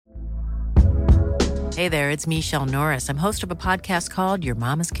Hey there, it's Michelle Norris. I'm host of a podcast called Your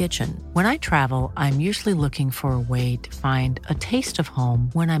Mama's Kitchen. When I travel, I'm usually looking for a way to find a taste of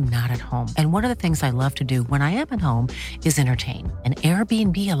home when I'm not at home. And one of the things I love to do when I am at home is entertain. And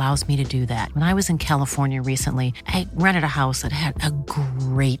Airbnb allows me to do that. When I was in California recently, I rented a house that had a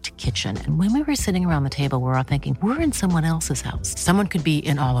great kitchen. And when we were sitting around the table, we were all thinking, we're in someone else's house. Someone could be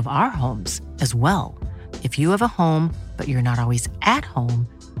in all of our homes as well. If you have a home, but you're not always at home,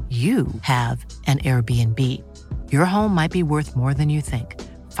 you have an Airbnb. Your home might be worth more than you think.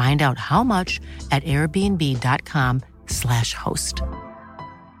 Find out how much at airbnb.com/host.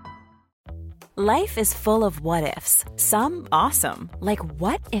 Life is full of what-ifs. Some awesome, like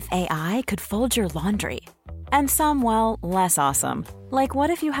what if AI could fold your laundry? And some, well, less awesome, like what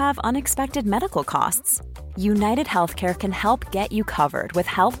if you have unexpected medical costs? United Healthcare can help get you covered with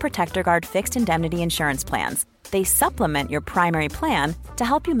Health Protector Guard fixed indemnity insurance plans. They supplement your primary plan to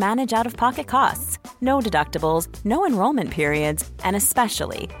help you manage out-of-pocket costs. No deductibles, no enrollment periods, and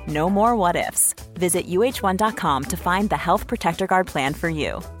especially no more what-ifs. Visit uh1.com to find the Health Protector Guard plan for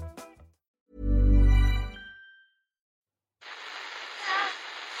you.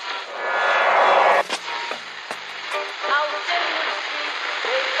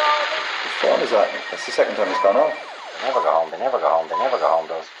 What time is that? That's the second time it's gone off. They never go home, they never go home, they never go home,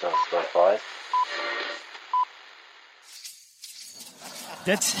 those boys.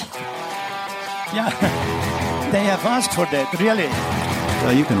 That's... Yeah, they have asked for that, really.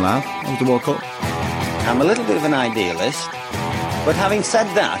 You can laugh. It was the World Cup. I'm a little bit of an idealist, but having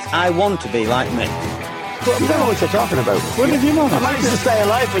said that, I want to be like me. But you don't know what you're talking about. What did you know? I managed to stay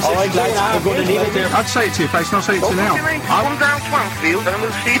alive for 6 years. I'm going to need it there. I'd say it to your face, and I'll say it to you now. Come down Swansfield and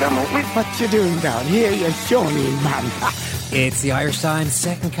we'll see them, won't we? What you doing down here, you shawny man? It's the Irish Times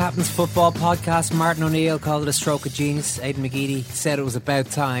second captain's football podcast. Martin O'Neill called it a stroke of genius. Aidan McGeady said it was about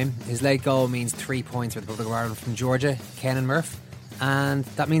time. His late goal means 3 points for the Republic of Ireland from Georgia, Ken and Murph. And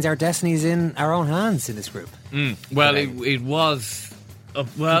that means our destiny is in our own hands in this group. Well, it was...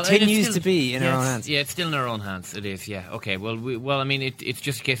 well, continues to be in our own hands. Yeah, it's still in our own hands. It is, yeah. Okay, well, I mean, it's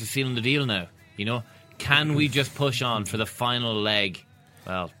just a case of sealing the deal now, you know? Can we just push on for the final leg,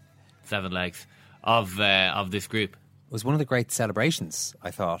 well, 7 legs, of this group? It was one of the great celebrations,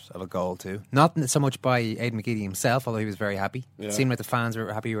 I thought, of a goal too. Not so much by Aidan McGeady himself, although he was very happy. Yeah. It seemed like the fans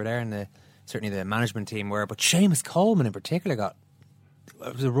were happy you were there, and certainly the management team were. But Seamus Coleman in particular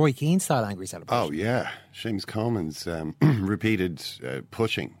it was a Roy Keane-style angry celebration. Oh, yeah. Seamus Coleman's repeated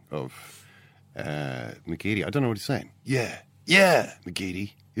pushing of McGeady. I don't know what he's saying. Yeah,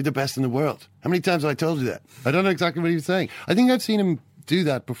 McGeady, you're the best in the world. How many times have I told you that? I don't know exactly what he was saying. I think I've seen him do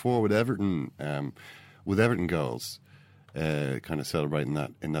that before with Everton goals, kind of celebrating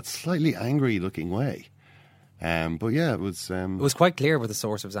that in that slightly angry-looking way. But yeah, it was... it was quite clear what the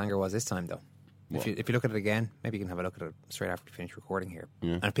source of his anger was this time, though. If you look at it again, maybe you can have a look at it straight after we finish recording here.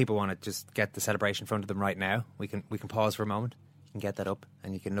 Yeah. And if people want to just get the celebration in front of them right now, we can pause for a moment. You can get that up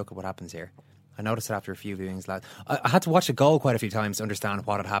and you can look at what happens here. I noticed it after a few viewings. I had to watch the goal quite a few times to understand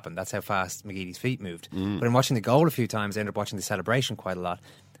what had happened. That's how fast McGeady's feet moved. But in watching the goal a few times, I ended up watching the celebration quite a lot.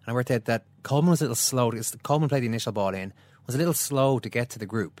 And I worked out that Coleman was a little slow. Coleman played the initial ball in, was a little slow to get to the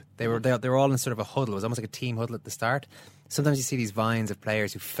group. They were all in sort of a huddle. It was almost like a team huddle at the start. Sometimes you see these vines of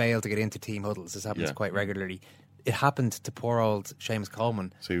players who fail to get into team huddles. This happens quite regularly. It happened to poor old Seamus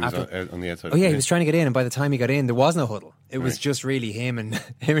Coleman. So he was on the outside. Oh yeah, he was trying to get in, and by the time he got in, there was no huddle. It was just really him and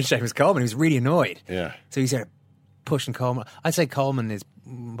Seamus Coleman. He was really annoyed. Yeah. So he started pushing Coleman. I'd say Coleman is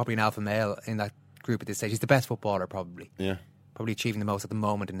probably an alpha male in that group at this stage. He's the best footballer, probably. Yeah. Probably achieving the most at the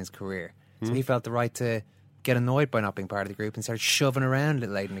moment in his career. So he felt the right to get annoyed by not being part of the group and started shoving around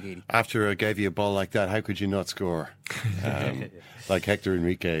little Aidan McGeady. After I gave you a ball like that, how could you not score? Like Hector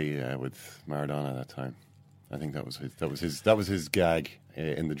Enrique with Maradona at that time. I think that was his gag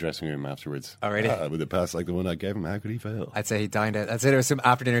in the dressing room afterwards. Oh, really? With a pass like the one I gave him, how could he fail? I'd say he dined out. I'd say there was some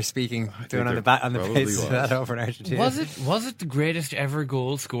after dinner speaking doing on the basis of that over in Argentina. Was it the greatest ever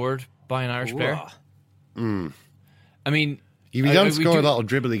goal scored by an Irish player? I mean, you don't score a lot of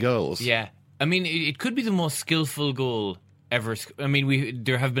dribbly goals. Yeah. I mean, it could be the most skillful goal ever. I mean,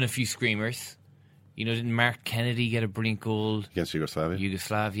 there have been a few screamers. You know, didn't Mark Kennedy get a brilliant goal against Yugoslavia?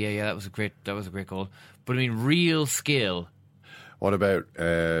 Yeah, that was a great goal. But I mean, real skill. What about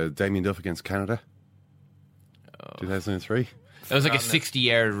Damien Duff against Canada? 2003. That was like a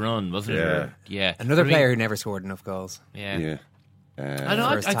 60-yard run, wasn't it? Yeah. Another player who never scored enough goals. Yeah.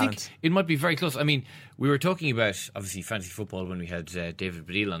 I think it might be very close. I mean, we were talking about, obviously, fantasy football when we had David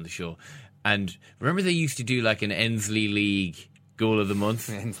Baddiel on the show. And remember they used to do like an Ensley League goal of the month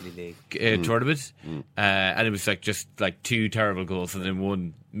Hensley League tournament, and it was just two terrible goals and then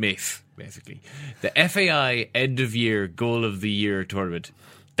one miss, basically. The FAI end of year goal of the year tournament.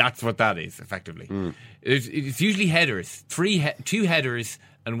 That's what that is, effectively. It's usually headers, two headers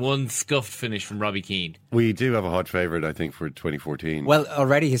and one scuffed finish from Robbie Keane. We do have a hot favourite, I think, for 2014. Well,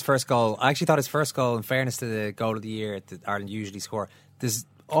 already his first goal, I actually thought his first goal, in fairness to the goal of the year that Ireland usually score, there's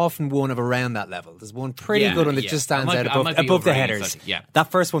often one of around that level. There's one pretty good one that just stands out above the headers. That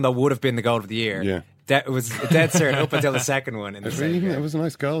first one, though, would have been the goal of the year. Yeah. That was dead certain up until the second one. In the it was a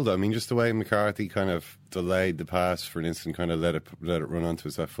nice goal, though. I mean, just the way McCarthy kind of delayed the pass for an instant, kind of let it run onto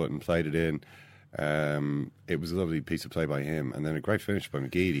his left foot and played it in. It was a lovely piece of play by him, and then a great finish by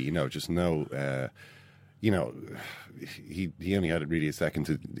McGeady. He only had really a second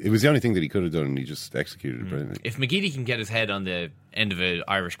to. It was the only thing that he could have done, and he just executed it brilliantly. If McGeady can get his head on the end of an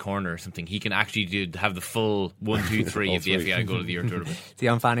Irish corner or something, he can actually have the full 1, 2, 3 of the FAI goal of the year tournament.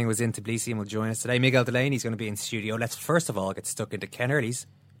 Dion Fanning was in Tbilisi and will join us today. Miguel Delaney is going to be in studio. Let's first of all get stuck into Ken Early's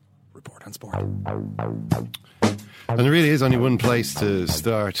Report on Sport. And there really is only one place to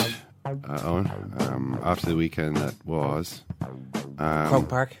start, Owen, after the weekend that was. Croke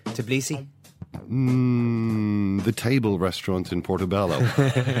Park, Tbilisi. The Table restaurant in Portobello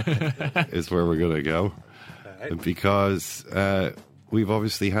is where we're going to go. Because we've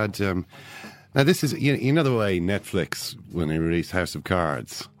obviously had... now, this is... You know the way Netflix, when they released House of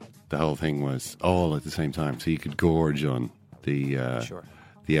Cards, the whole thing was all at the same time, so you could gorge on the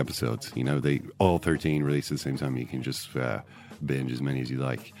episodes. They all 13 released at the same time. You can just binge as many as you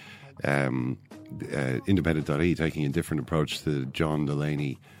like. Independent.e taking a different approach to the John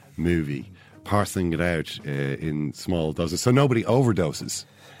Delaney movie, parceling it out in small doses, so nobody overdoses.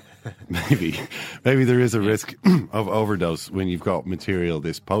 Maybe there is a risk of overdose when you've got material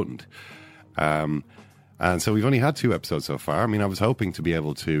this potent. And so we've only had 2 episodes so far. I mean, I was hoping to be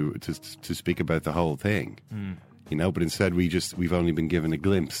able to speak about the whole thing, but instead we've only been given a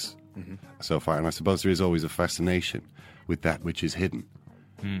glimpse so far. And I suppose there is always a fascination with that which is hidden.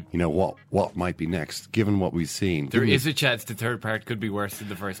 What might be next, given what we've seen. There is a chance the third part could be worse than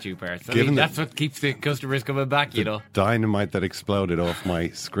the first 2 parts. I mean, that's what keeps the customers coming back, Dynamite that exploded off my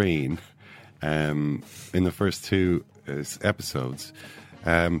screen in the first 2 episodes.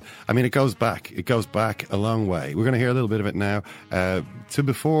 I mean, it goes back a long way. We're going to hear a little bit of it now. To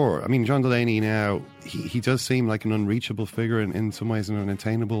before, I mean, John Delaney now, he does seem like an unreachable figure, and in some ways an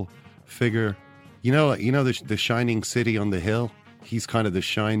unattainable figure. The shining city on the hill? He's kind of the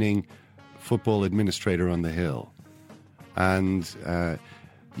shining football administrator on the hill. And, I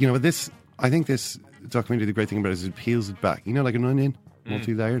think this documentary, the great thing about it is it peels it back. Like an onion,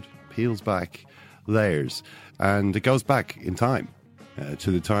 multi-layered, peels back layers. And it goes back in time, to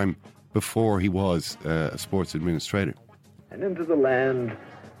the time before he was a sports administrator. And into the land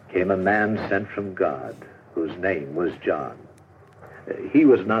came a man sent from God, whose name was John. He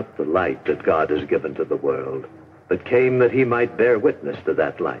was not the light that God has given to the world, but came that he might bear witness to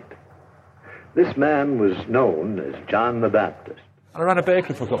that light. This man was known as John the Baptist. I ran a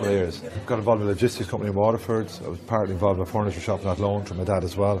bakery for a couple of years. Got involved in a logistics company in Waterford. I was partly involved in a furniture shop in Athlone from my dad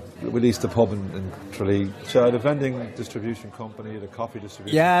as well. We leased a pub in Tralee. So I had a vending distribution company, a coffee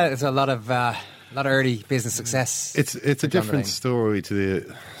distribution. Yeah, it's a lot of early business success. It's a different story to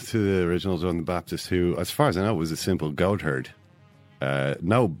the original John the Baptist, who, as far as I know, was a simple goat herd.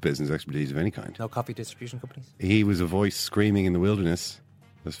 No business expertise of any kind. No coffee distribution companies? He was a voice screaming in the wilderness,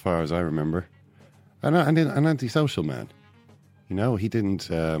 as far as I remember. An antisocial man. He didn't...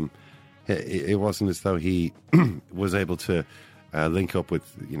 it wasn't as though he was able to link up with,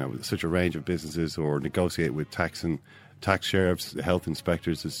 such a range of businesses or negotiate with tax sheriffs, health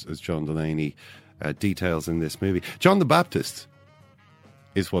inspectors, as John Delaney details in this movie. John the Baptist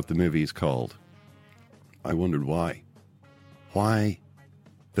is what the movie is called. I wondered why. Why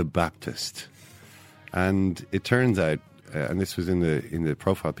the Baptist? And it turns out, and this was in the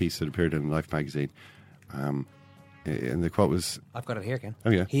profile piece that appeared in Life magazine, and the quote was... I've got it here, Ken.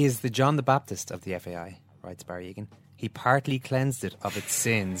 Oh, yeah. He is the John the Baptist of the FAI, writes Barry Egan. He partly cleansed it of its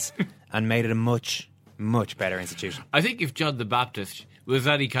sins and made it a much, much better institution. I think if John the Baptist was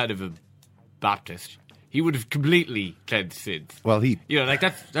any kind of a Baptist, he would have completely cleansed sins. Well,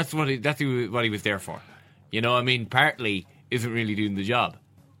 that's what he was there for. Partly isn't really doing the job,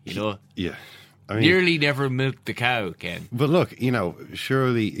 Yeah. Nearly never milked the cow, Ken. But look,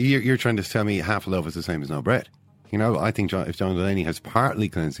 surely you're trying to tell me half a loaf is the same as no bread. I think if John Delaney has partly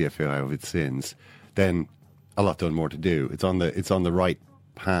cleansed the FAI of its sins, then a lot done more to do. It's on the right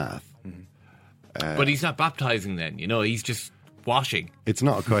path. Mm-hmm. But he's not baptizing then, he's just washing. It's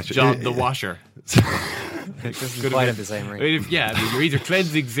not a question. John the washer. Doesn't quite have the same ring. You're either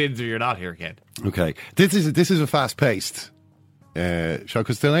cleansing sins or you're not here, Ken. Okay, this is a fast-paced show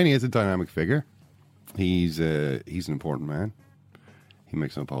because Delaney is a dynamic figure. He's an important man. He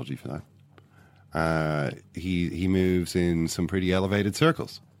makes no apology for that. He moves in some pretty elevated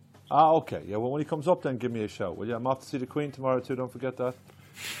circles. Okay. Yeah, well, when he comes up, then give me a shout, will you? I'm off to see the Queen tomorrow, too. Don't forget that.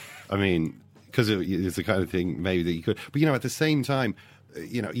 I mean, because it's the kind of thing maybe that you could... But, at the same time,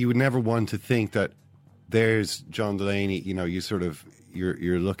 you would never want to think that there's John Delaney,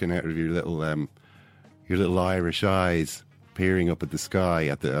 you're looking out of your little Irish eyes, peering up at the sky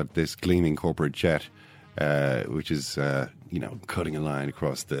at this gleaming corporate jet, which is, cutting a line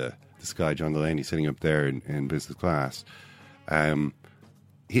across the sky. John Delaney sitting up there in business class.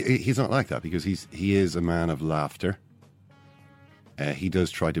 He's not like that because he is a man of laughter. He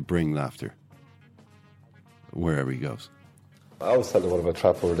does try to bring laughter wherever he goes. I always tell you one about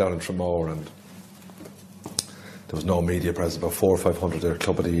Trap. We were down in Tramore and there was no media present, about 400 or 500 there,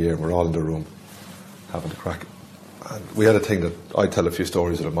 Club of the Year, and we're all in the room having a crack. And we had a thing that I'd tell a few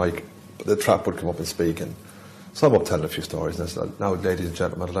stories at a mic, but the Trap would come up and speak, and so I'm up telling a few stories. And I said, now, ladies and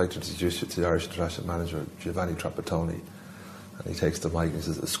gentlemen, I'd like to introduce you to the Irish International Manager, Giovanni Trapattoni. And he takes the mic and he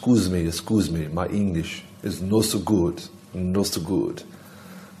says, excuse me, my English is not so good. And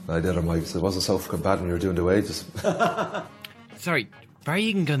I did a mic and said, it wasn't so fucking bad when you were doing the wages. Sorry, Barry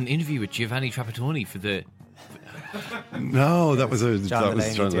Egan got an interview with Giovanni Trapattoni for the... No, that was John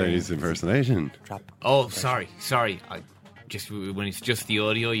Delaney's impersonation. Oh, sorry. When it's just the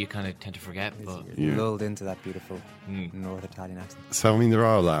audio, you kind of tend to forget. But lulled into that beautiful North Italian accent. So, I mean, there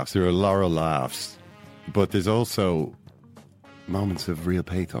are laughs. There are a lot of laughs. But there's also moments of real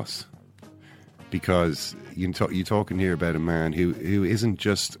pathos. Because you're talking here about a man who isn't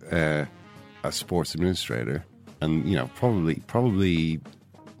just a sports administrator and, probably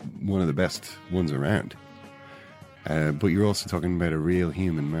one of the best ones around. But you're also talking about a real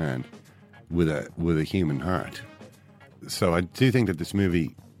human man with a human heart. So I do think that this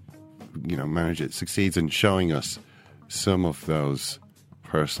movie, succeeds in showing us some of those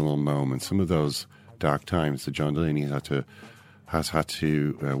personal moments, some of those dark times that John Delaney has had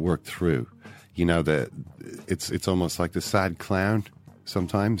to work through. It's almost like the sad clown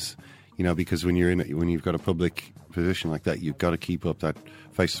sometimes. Because when you've got a public position like that, you've got to keep up that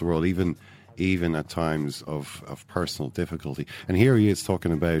face of the world, even at times of personal difficulty. And here he is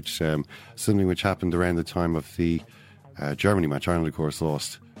talking about something which happened around the time of the Germany match. Ireland, of course,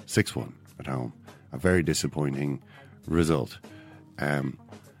 lost 6-1 at home. A very disappointing result. And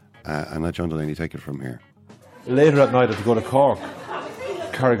let John Delaney take it from here. Later at night, I had to go to Cork,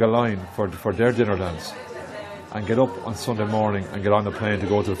 Carrigaline for their dinner dance, and get up on Sunday morning and get on the plane to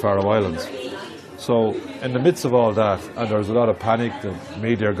go to the Faroe Islands. So, in the midst of all that, and there's a lot of panic, the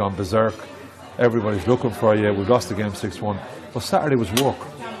media are gone berserk, everybody's looking for you, we've lost the game 6-1. But Saturday was work.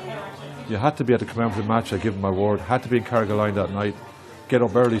 You had to be at the commemorative match, I give them my word, had to be in Carrigaline that night, get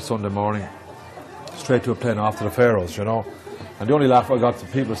up early Sunday morning, straight to a plane off to the Faroes, And the only laugh I got from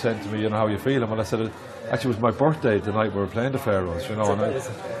people saying to me, how you feeling? Well, I said, actually, it was my birthday the night we were playing the Faroes, And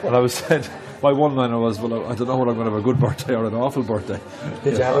I was saying, my one-liner was, well, I don't know whether I'm going to have a good birthday or an awful birthday.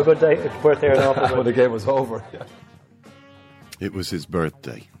 Did you have a good birthday or an awful birthday? When the game was over, yeah. It was his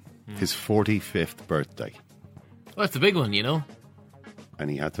birthday. His 45th birthday. Well, it's a big one, And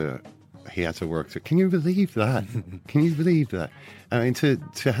he had to work to... Can you believe that? Can you believe that? I mean,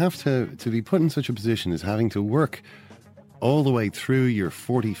 to have to be put in such a position as having to work all the way through your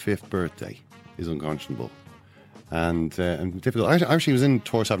 45th birthday is unconscionable and difficult. I actually was in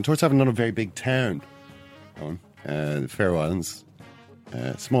Tórshavn. Tórshavn, not a very big town. The Faroe Islands,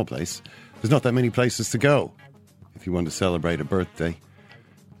 small place. There's not that many places to go if you want to celebrate a birthday.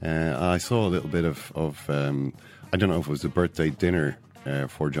 I saw a little bit of I don't know if it was a birthday dinner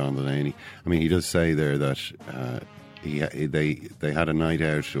for John Delaney. I mean, he does say there that they had a night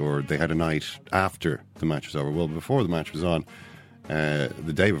out, or they had a night after the match was over. Well, before the match was on,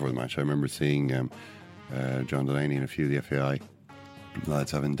 the day before the match, I remember seeing John Delaney and a few of the FAI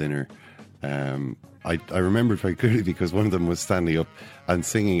lads having dinner. I remember it very clearly because one of them was standing up and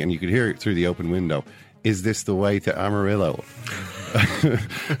singing, and you could hear it through the open window, "Is this the way to Amarillo?"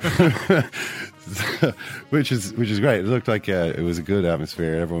 which is great. It looked like it was a good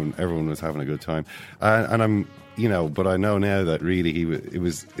atmosphere. Everyone was having a good time, and I'm but I know now that really it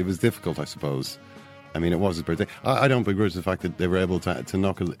was difficult, I suppose. I mean, it was his birthday. I don't begrudge the fact that they were able to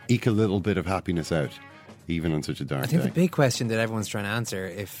eke a little bit of happiness out, even on such a dark day. I think the big question that everyone's trying to answer,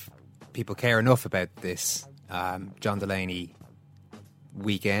 if people care enough about this John Delaney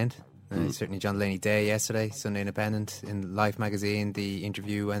weekend. Certainly John Delaney Day yesterday, Sunday Independent, in Life magazine. The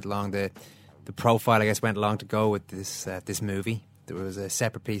interview went along the the profile, I guess, went along to go with this this movie. There was a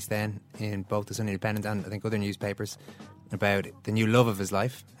separate piece then in both the Sunday Independent and I think other newspapers about the new love of his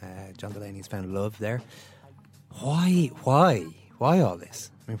life. John Delaney has found love there. Why all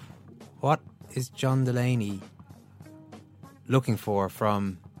this? I mean, what is John Delaney looking for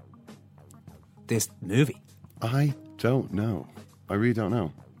from this movie? I don't know. I really don't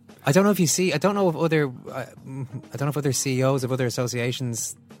know. I don't know if you see. I don't know if other CEOs of other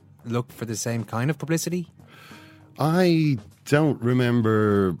associations look for the same kind of publicity. I don't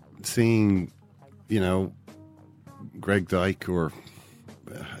remember seeing, Greg Dyke or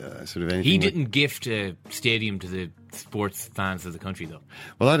sort of anything. He didn't gift a stadium to the sports fans of the country, though.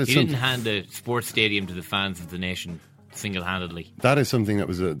 Well, that is he didn't hand a sports stadium to the fans of the nation single-handedly. That is something that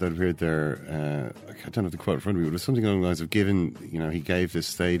was that appeared there. I don't have the quote in front of me, but it was something along the lines of he gave this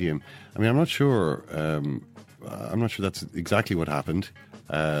stadium. I mean, I'm not sure. I'm not sure that's exactly what happened.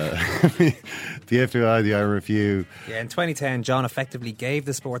 The FAI, the IRFU. Yeah, in 2010, John effectively gave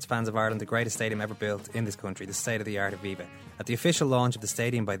the sports fans of Ireland the greatest stadium ever built in this country, the state-of-the-art Aviva. At the official launch of the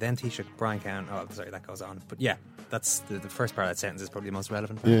stadium by then Taoiseach Brian Cowan. Oh, sorry, that goes on. But yeah, that's the first part of that sentence is probably the most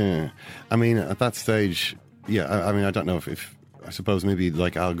relevant part. Yeah, I mean, at that stage, I mean, I don't know if I suppose maybe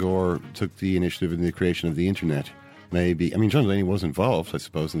like Al Gore took the initiative in the creation of the internet. Maybe, I mean, John Delaney was involved, I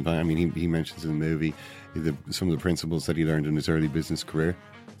suppose. In fact, I mean, he mentions in the movie some of the principles that he learned in his early business career.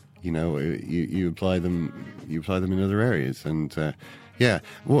 You apply them in other areas, and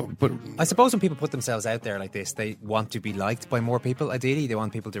but I suppose when people put themselves out there like this, they want to be liked by more people. Ideally, they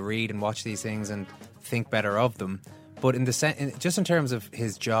want people to read and watch these things and think better of them. But just in terms of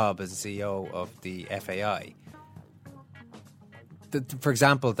his job as a CEO of the FAI, for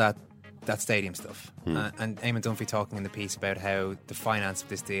example, that stadium stuff, and Eamon Dunphy talking in the piece about how the finance of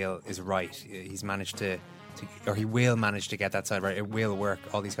this deal is right. He's managed to or he will manage to get that side right. It will work,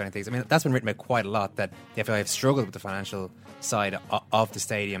 all these kind of things. I mean, that's been written about quite a lot, that the FAI have struggled with the financial side of the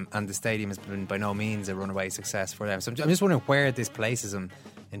stadium, and the stadium has been by no means a runaway success for them. So I'm just wondering where this places him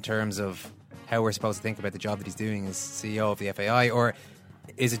in terms of how we're supposed to think about the job that he's doing as CEO of the FAI, or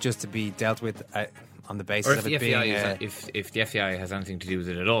is it just to be dealt with on the basis of it being... If the FAI has anything to do with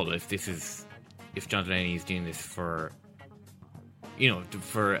it at all, if John Delaney is doing this for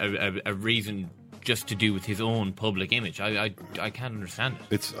a reason just to do with his own public image, I can't understand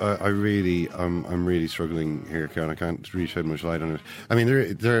it. I'm really struggling here, Karen. I can't really shed much light on it. I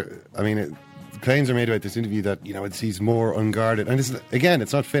mean, claims are made about this interview that he's more unguarded, and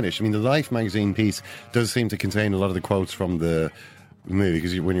it's not finished. I mean, the Life magazine piece does seem to contain a lot of the quotes from the movie,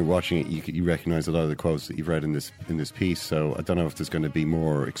 because when you're watching it, you recognise a lot of the quotes that you've read in this piece. So I don't know if there's going to be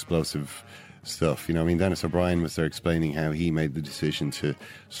more explosive stuff. I mean, Dennis O'Brien was there explaining how he made the decision to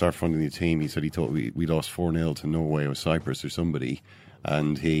start funding the team. He said he thought we lost 4-0 to Norway or Cyprus or somebody,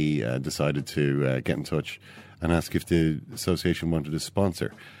 and he decided to get in touch and ask if the association wanted to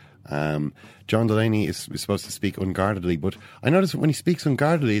sponsor. John Delaney is supposed to speak unguardedly, but I notice that when he speaks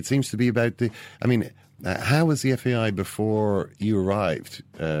unguardedly, it seems to be about how was the FAI before you arrived,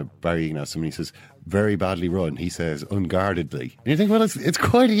 Barry Egan asked him, and he says, very badly run. He says, unguardedly. And you think, well, it's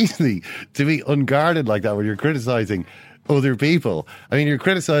quite easy to be unguarded like that when you're criticising other people. I mean, you're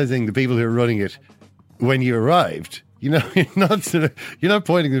criticising the people who are running it when you arrived. You're not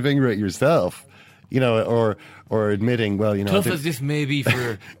pointing the finger at yourself, or admitting, well, tough as this may be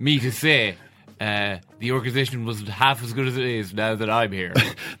for me to say, the organisation wasn't half as good as it is now that I'm here.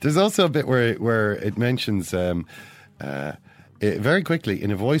 There's also a bit where it mentions very quickly in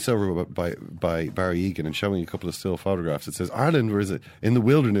a voiceover by Barry Egan and showing a couple of still photographs. It says Ireland was in the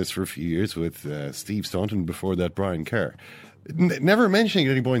wilderness for a few years with Steve Staunton, before that Brian Kerr. Never mentioning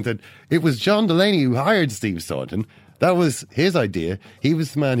at any point that it was John Delaney who hired Steve Staunton. That was his idea. He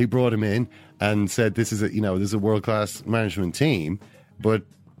was the man who brought him in and said, this is a world-class management team. But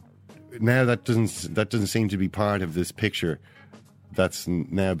now that doesn't seem to be part of this picture that's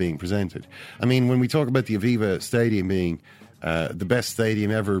now being presented. I mean, when we talk about the Aviva Stadium being the best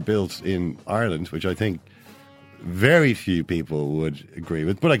stadium ever built in Ireland, which I think very few people would agree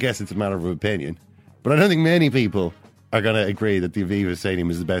with, but I guess it's a matter of opinion. But I don't think many people are going to agree that the Aviva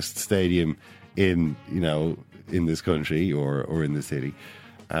Stadium is the best stadium in this country or in the city.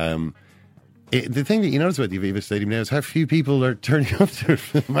 The thing that you notice about the Aviva Stadium now is how few people are turning up to it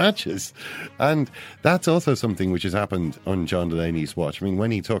for the matches. And that's also something which has happened on John Delaney's watch. I mean,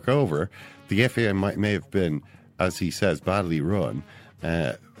 when he took over, the FAI may have been, as he says, badly run.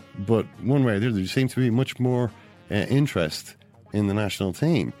 But one way or the other, there seems to be much more interest in the national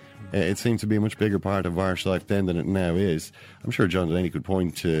team. It seemed to be a much bigger part of Irish life then than it now is. I'm sure John Delaney could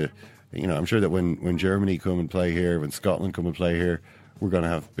point to, I'm sure that when Germany come and play here, when Scotland come and play here, we're going to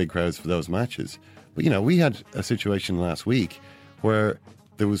have big crowds for those matches. But, we had a situation last week where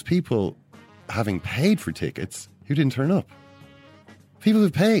there was people having paid for tickets who didn't turn up. People who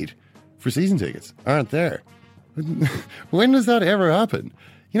paid for season tickets aren't there. When does that ever happen?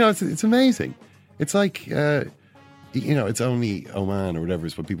 It's amazing. It's like, it's only Oman or whatever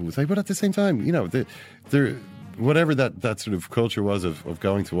is what people would say. But at the same time, whatever that sort of culture was of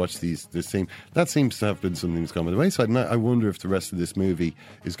going to watch this team, that seems to have been something that's gone by the wayside. And I wonder if the rest of this movie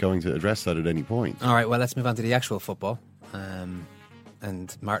is going to address that at any point. All right, well, let's move on to the actual football.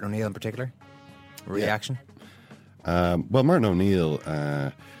 And Martin O'Neill in particular. Reaction? Yeah. Well, Martin O'Neill,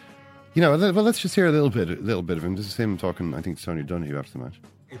 let's just hear a little bit of him. This is him talking, I think, to Tony Donoghue after the match.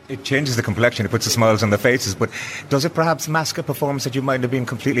 It changes the complexion, it puts the smiles on their faces, but does it perhaps mask a performance that you might have been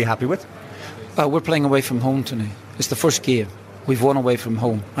completely happy with? We're playing away from home tonight. It's the first game. We've won away from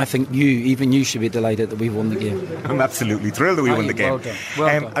home. I think even you should be delighted that we won the game. I'm absolutely thrilled that we won the game. Well done.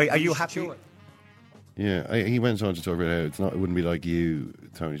 Well done. Are you happy? Yeah, he went on to talk about how it wouldn't be like you,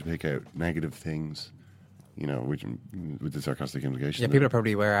 Tony, to pick out negative things, with the sarcastic implications. Yeah, people are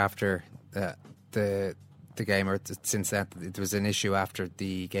probably aware after the game, or since that, there was an issue after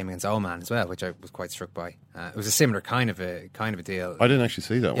the game against Oman as well, which I was quite struck by. It was a similar kind of a deal. I didn't actually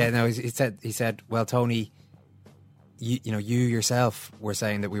see that one. Yeah, no, he said, well, Tony, you yourself were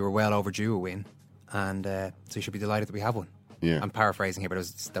saying that we were well overdue a win, and so you should be delighted that we have one. Yeah, I'm paraphrasing here, but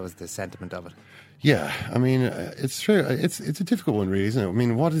that was the sentiment of it. Yeah, I mean, it's true. It's a difficult one, really, isn't it? I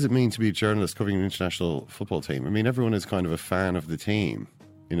mean, what does it mean to be a journalist covering an international football team? I mean, everyone is kind of a fan of the team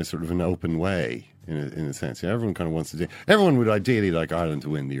in a sort of an open way, in a sense. Everyone kind of wants to do. Everyone would ideally like Ireland to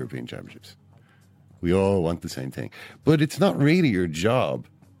win the European Championships. We all want the same thing, but it's not really your job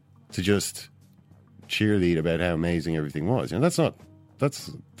to just cheerlead about how amazing everything was.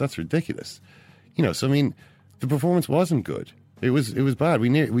 That's ridiculous. So I mean, the performance wasn't good. It was bad. We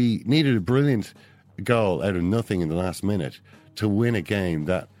needed a brilliant goal out of nothing in the last minute to win a game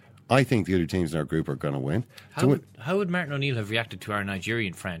that I think the other teams in our group are going to win. How would Martin O'Neill have reacted to our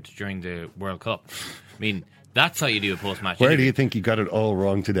Nigerian friend during the World Cup? I mean, that's how you do a post-match Where interview. do you think you got it all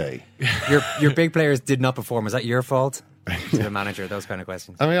wrong today? Your big players did not perform. Is that your fault? To the manager, those kind of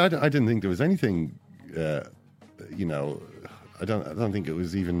questions. I mean, I didn't think there was anything. I don't think it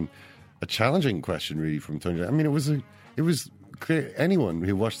was even a challenging question really from Tony. I mean, it was clear. Anyone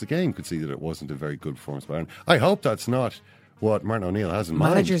who watched the game could see that it wasn't a very good performance by Ireland. I hope that's not what Martin O'Neill has in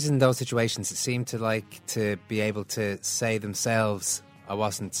mind. Managers in those situations seem to like to be able to say themselves, I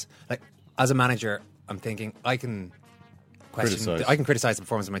wasn't, like, as a manager, I'm thinking, I can criticize the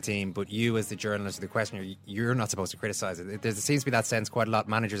performance of my team, but you as the journalist or the questioner, you're not supposed to criticise it. There seems to be that sense quite a lot.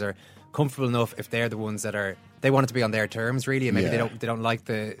 Managers are comfortable enough if they're the ones that they want it to be on their terms, really, and maybe they don't like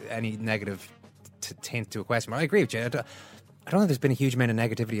any negative tint to a question. But I agree with you. I don't think there's been a huge amount of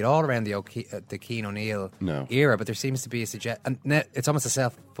negativity at all around the Keane O'Neill era, but there seems to be and it's almost a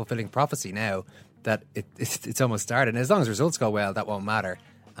self-fulfilling prophecy now that it's almost started. And as long as results go well, that won't matter.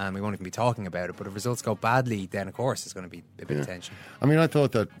 We won't even be talking about it. But if results go badly, then of course there's going to be a bit of tension. I mean, I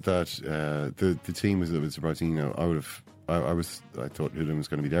thought that the team was a little bit surprising. I thought Hoodham was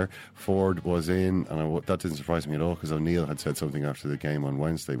going to be there. Ford was in, and that didn't surprise me at all because O'Neill had said something after the game on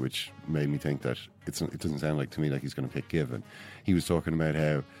Wednesday, which made me think that it doesn't sound like to me like he's going to pick Given. He was talking about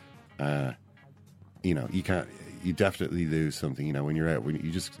how you definitely lose something. When you're out,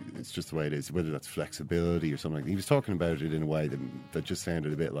 it's just the way it is. Whether that's flexibility or something like that. He was talking about it in a way that just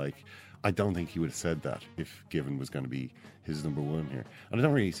sounded a bit like, I don't think he would have said that if Given was going to be his number one here. And I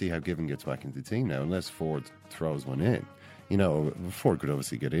don't really see how Given gets back into the team now unless Ford throws one in. Ford could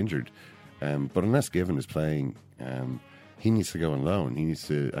obviously get injured, but unless Given is playing, he needs to go on loan. He needs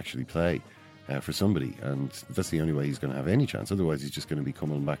to actually play for somebody, and that's the only way he's going to have any chance. Otherwise, he's just going to be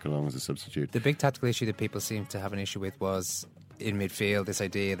coming back along as a substitute. The big tactical issue that people seem to have an issue with was in midfield, this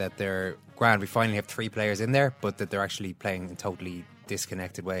idea that they're grand. We finally have three players in there, but that they're actually playing in totally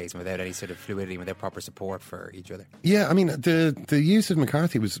disconnected ways and without any sort of fluidity, without proper support for each other. Yeah, I mean, the use of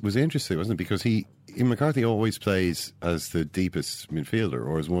McCarthy was interesting, wasn't it? Because McCarthy always plays as the deepest midfielder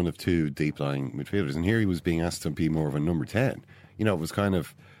or as one of two deep-lying midfielders, and here he was being asked to be more of a number 10.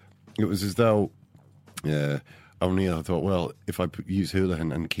 It was as though O'Neill thought, well, if I use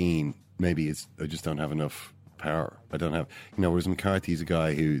Houlihan and Keane, maybe I just don't have enough power. I don't have, whereas McCarthy's a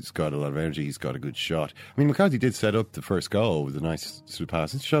guy who's got a lot of energy, he's got a good shot. I mean, McCarthy did set up the first goal with a nice sort of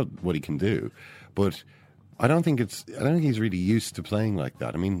pass. It showed what he can do, but I don't think he's really used to playing like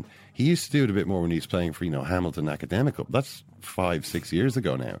that. I mean, he used to do it a bit more when he was playing for, Hamilton Academical. That's 5-6 years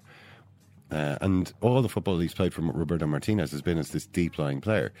ago now. And all the football he's played from Roberto Martinez has been as this deep-lying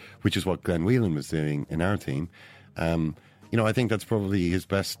player, which is what Glenn Whelan was doing in our team. I think that's probably his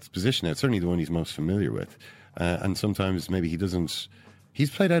best position. It's certainly the one he's most familiar with. And sometimes maybe he doesn't. He's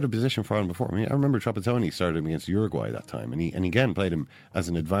played out of position for Ireland before. I mean, I remember Trapattoni started him against Uruguay that time, and he again played him as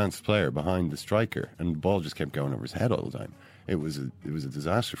an advanced player behind the striker, and the ball just kept going over his head all the time. It was a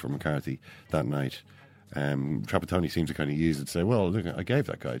disaster for McCarthy that night. Trapattoni seemed to kind of use it to say, well, look, I gave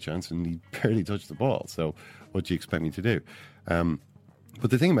that guy a chance, and he barely touched the ball. So what do you expect me to do? But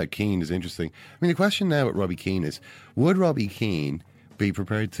the thing about Keane is interesting. I mean, the question now at Robbie Keane is, would Robbie Keane be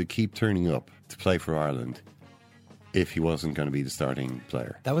prepared to keep turning up to play for Ireland if he wasn't going to be the starting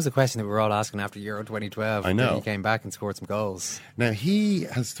player? That was the question that we were all asking after Euro 2012. I know. He came back and scored some goals. Now, he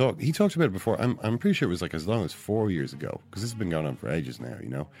talked about it before. I'm pretty sure it was like as long as 4 years ago, because this has been going on for ages now,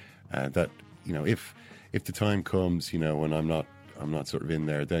 that, if the time comes, when I'm not sort of in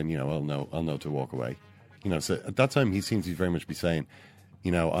there, then, I'll know to walk away. So at that time, he seems to very much be saying,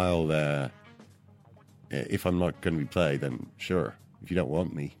 I'll, if I'm not going to be played, then sure. If you don't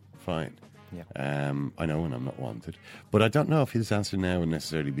want me, fine. Yeah. I know when I'm not wanted. But I don't know if his answer now would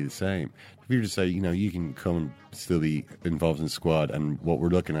necessarily be the same. If you were to say, you can come and still be involved in the squad, and what we're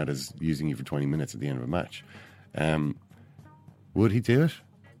looking at is using you for 20 minutes at the end of a match. Would he do it?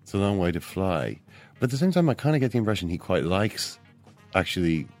 It's a long way to fly. But at the same time, I kind of get the impression he quite likes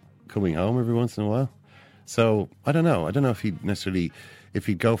actually coming home every once in a while. So I don't know. I don't know if he'd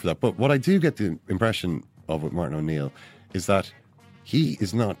go for that. But what I do get the impression of with Martin O'Neill is that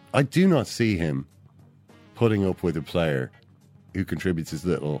I do not see him putting up with a player who contributes as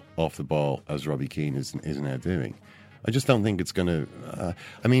little off the ball as Robbie Keane is now doing. I just don't think it's going to...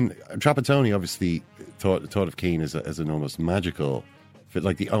 Trapattoni obviously thought of Keane as an almost magical,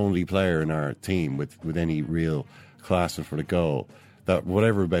 like the only player in our team with any real class in front of goal. That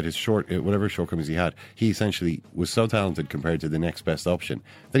whatever shortcomings he had, he essentially was so talented compared to the next best option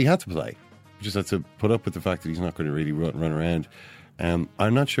that he had to play. He just had to put up with the fact that he's not going to really run around. I'm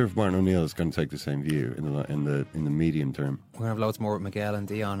not sure if Martin O'Neill is going to take the same view in the medium term. We're going to have loads more with Miguel and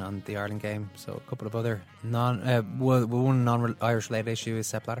Dion on the Ireland game. So a couple of other one non-Irish related issue is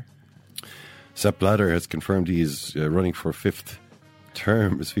Sepp Blatter. Sepp Blatter has confirmed he is running for a fifth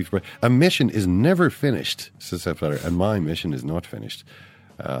term as FIFA president. A mission is never finished, says Sepp Blatter, and my mission is not finished.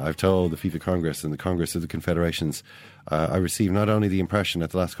 I've told the FIFA Congress and the Congress of the Confederations I received not only the impression at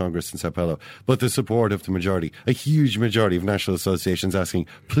the last Congress in Sao Paulo, but the support of the majority, a huge majority of national associations asking,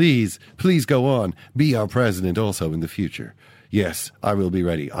 please go on, be our president also in the future. Yes, I will be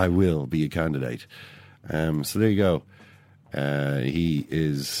ready. I will be a candidate. So there you go. He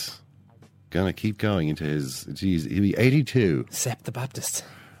is going to keep going into he'll be 82. Sepp the Baptist.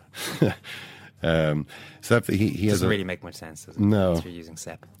 Sepp, he doesn't really make much sense, does it? No. If you're using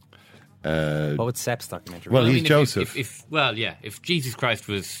Sepp. What would Sepp's documentary? Well, he's Joseph. If Jesus Christ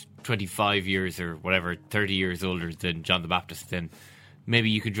was 25 years or whatever, 30 years older than John the Baptist, then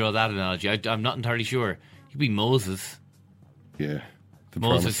maybe you could draw that analogy. I'm not entirely sure. He'd be Moses. Yeah.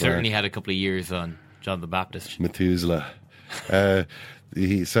 Moses certainly had a couple of years on John the Baptist. Methuselah. So there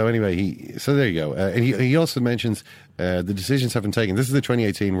you go. And he also mentions the decisions have been taken. This is the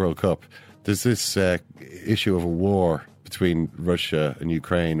 2018 World Cup. There's this issue of a war between Russia and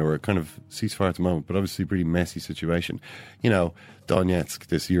Ukraine, or a kind of ceasefire at the moment, but obviously a pretty messy situation. Donetsk,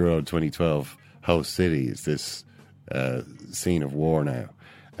 this Euro 2012 host city, is this scene of war now.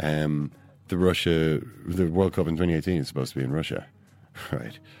 The World Cup in 2018 is supposed to be in Russia,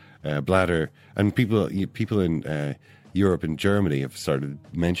 right? Blatter and people in Europe and Germany have started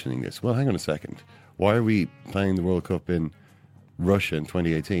mentioning this. Well, hang on a second. Why are we playing the World Cup in Russia in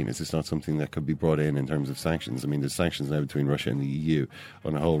 2018? Is this not something that could be brought in terms of sanctions? I mean, there's sanctions now between Russia and the EU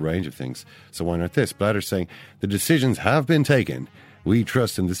on a whole range of things. So why not this? Blatter's saying the decisions have been taken. We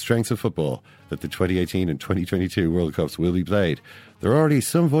trust in the strengths of football that the 2018 and 2022 World Cups will be played. There are already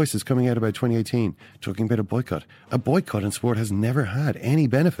some voices coming out about 2018 talking about a boycott. A boycott in sport has never had any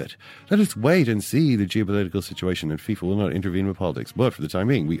benefit. Let us wait and see the geopolitical situation, and FIFA will not intervene with politics. But for the time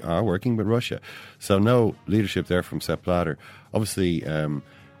being, we are working with Russia. So no leadership there from Sepp Blatter. Obviously,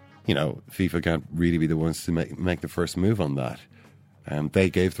 FIFA can't really be the ones to make the first move on that.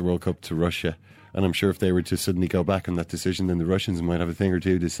 They gave the World Cup to Russia. And I'm sure if they were to suddenly go back on that decision, then the Russians might have a thing or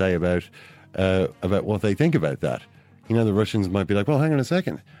two to say about what they think about that. The Russians might be like, well, hang on a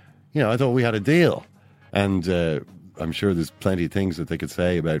second. I thought we had a deal. And I'm sure there's plenty of things that they could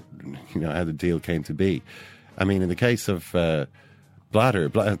say about, how the deal came to be. I mean, in the case of Blatter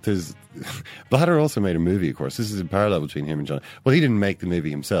also made a movie, of course. This is a parallel between him and John. Well, he didn't make the movie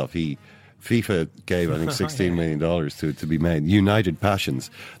himself. FIFA gave, I think, $16 million to it to be made. United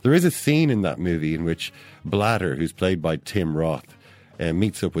Passions. There is a scene in that movie in which Blatter, who's played by Tim Roth,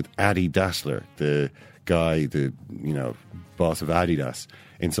 meets up with Adi Dassler, the guy, the boss of Adidas,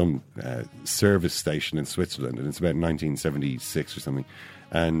 in some service station in Switzerland, and it's about 1976 or something.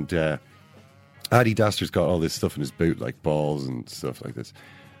 And Adidas got all this stuff in his boot, like balls and stuff like this.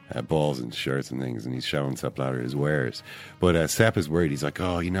 Balls and shirts and things, and he's showing Sepp Blatter his wares. But Sepp is worried. He's like,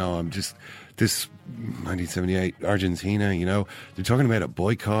 I'm just, this 1978 Argentina, they're talking about a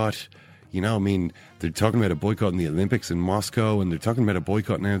boycott. They're talking about a boycott in the Olympics in Moscow, and they're talking about a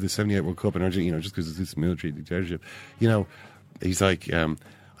boycott now of the 78 World Cup in Argentina, just because it's this military dictatorship. He's like, I'm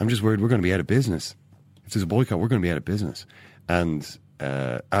just worried we're going to be out of business. If there's a boycott, we're going to be out of business. And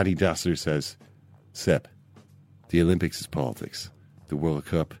Adi Dassler says, Sepp, the Olympics is politics. The World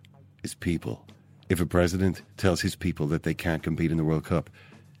Cup is people. If a president tells his people that they can't compete in the World Cup,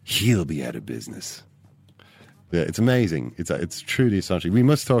 he'll be out of business. Yeah, it's amazing. It's truly astonishing. We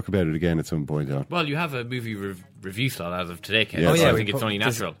must talk about it again at some point. Well, you have a movie review slot as of today, Ken. Yeah, I think it's only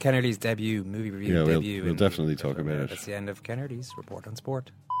natural. Ken Early's movie review debut. We'll definitely talk about it. That's the end of Ken Early's Report on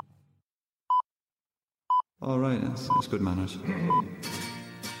Sport. All right, that's good manners.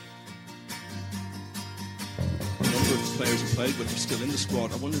 A number of players have played, but they're still in the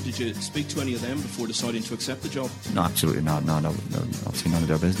squad. I wonder, did you speak to any of them before deciding to accept the job? No, absolutely not. No, obviously none of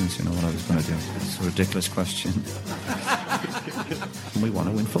their business. You know what I was going to do. It's a ridiculous question. We want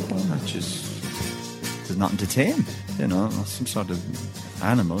to win football matches. There's nothing to tame, some sort of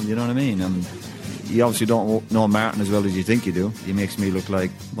animal, you know what I mean? And you obviously don't know Martin as well as you think you do. He makes me look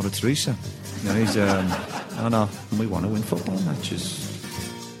like Mother Teresa. He's, I don't know, we want to win football matches.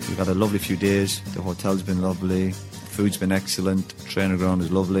 We've had a lovely few days. The hotel's been lovely. Food's been excellent. Training ground is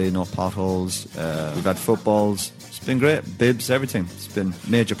lovely. No potholes. We've had footballs. It's been great. Bibs, everything. It's been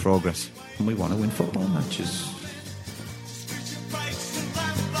major progress. And we want to win football matches.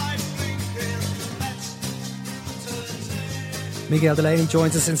 Miguel Delaney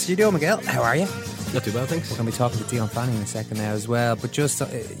joins us in studio. Miguel, how are you? Not too bad, thanks. We're going to be talking to Dion Fanning in a second now as well. But just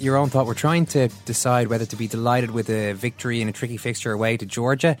your own thought, we're trying to decide whether to be delighted with a victory in a tricky fixture away to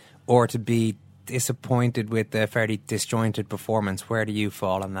Georgia or to be disappointed with a fairly disjointed performance. Where do you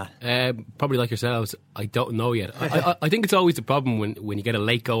fall on that? Probably like yourselves, I don't know yet. I think it's always a problem when you get a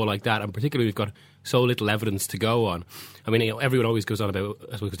late goal like that, and particularly we've got so little evidence to go on. I mean, everyone always goes on about,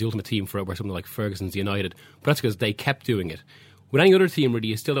 I suppose, the ultimate team for something like Ferguson's United, but that's because they kept doing it. With any other team, really,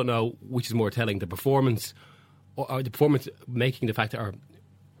 you still don't know which is more telling, the performance or the performance making the fact, or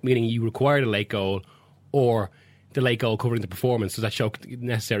meaning you required a late goal, or the late goal covering the performance. Does that show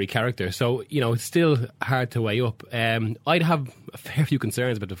necessary character? So, it's still hard to weigh up. I'd have a fair few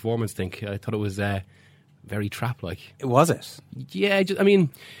concerns about the performance, I thought it was very trap-like. Was it? Yeah, you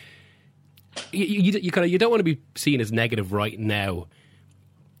don't want to be seen as negative right now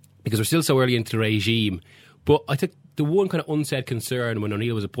because we're still so early into the regime. But I think the one kind of unsaid concern when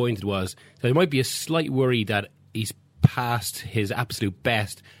O'Neill was appointed was that there might be a slight worry that he's past his absolute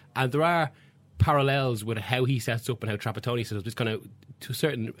best, and there are parallels with how he sets up and how Trapattoni sets up. It's kind of, to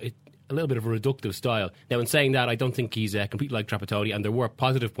a little bit of a reductive style. Now, in saying that, I don't think he's completely like Trapattoni, and there were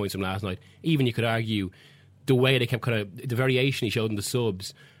positive points from last night. Even you could argue the way they kept the variation he showed in the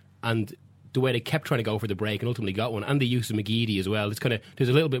subs, and the way they kept trying to go for the break and ultimately got one, and the use of McGeady as well. It's there's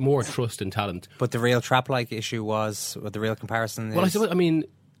a little bit more trust and talent. But the real trap-like issue was, what the real comparison is... Well,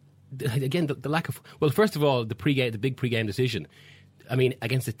 again, the lack of... Well, first of all, the big pre-game decision. I mean,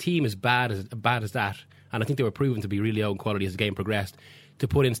 against a team as bad as that, and I think they were proven to be really low in quality as the game progressed, to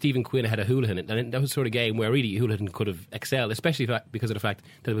put in Stephen Quinn ahead of Houlihan, and that was the sort of game where really Houlihan could have excelled, especially because of the fact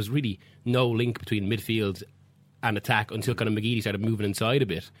that there was really no link between midfield and attack until kind of McGeady started moving inside a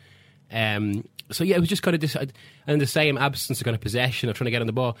bit. So yeah, it was just kind of this, and the same absence of kind of possession of trying to get on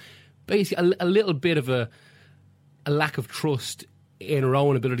the ball. Basically, a little bit of a lack of trust in our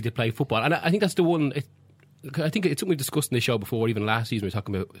own ability to play football, and I think that's the one. I think it's something we've discussed in the show before. Even last season, we were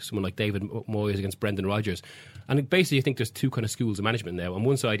talking about someone like David Moyes against Brendan Rodgers, and basically, I think there's two kind of schools of management now. On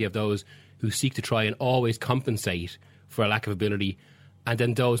one side, you have those who seek to try and always compensate for a lack of ability, and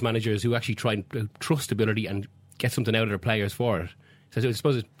then those managers who actually try and trust ability and get something out of their players for it. So I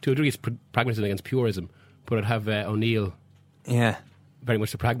suppose to a degree it's pragmatism against purism, but I'd have O'Neill. Yeah. Very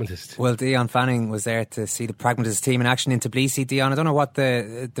much the pragmatist. Well, Dion Fanning was there to see the pragmatist team in action in Tbilisi. Dion, I don't know what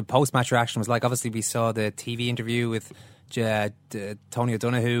the post-match reaction was like. Obviously, we saw the TV interview with Tony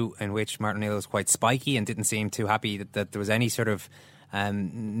O'Donoghue, in which Martin O'Neill was quite spiky and didn't seem too happy that there was any sort of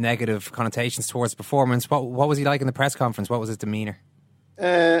negative connotations towards performance. What was he like in the press conference? What was his demeanour?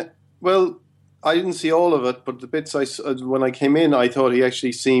 Well, I didn't see all of it, but the bits when I came in, I thought he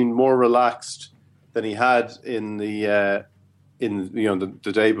actually seemed more relaxed than he had in the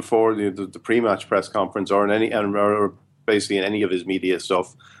day before the pre-match press conference, or basically in any of his media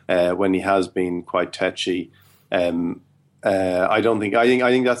stuff when he has been quite tetchy. I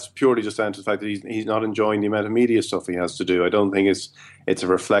think that's purely just down to the fact that he's not enjoying the amount of media stuff he has to do. I don't think it's a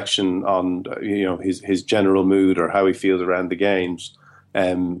reflection on his general mood or how he feels around the games.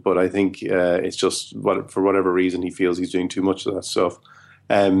 But I think it's just for whatever reason he feels he's doing too much of that stuff.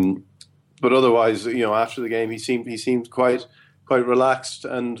 But otherwise, after the game he seemed quite relaxed,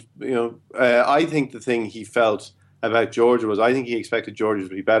 and I think the thing he felt about Georgia was I think he expected Georgia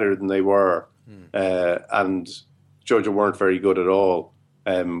to be better than they were, and Georgia weren't very good at all.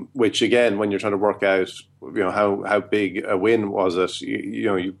 Which again, when you're trying to work out, how big a win was it,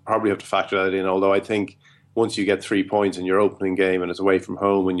 you probably have to factor that in. Although I think once you get 3 points in your opening game and it's away from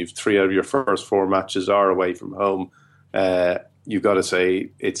home, and you've 3 out of your first 4 matches are away from home, you've got to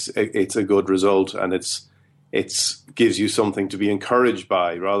say it's a good result, and it's gives you something to be encouraged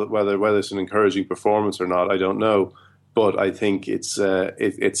by. Rather, whether it's an encouraging performance or not, I don't know, but I think it's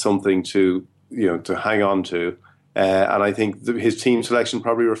something to hang on to. And I think his team selection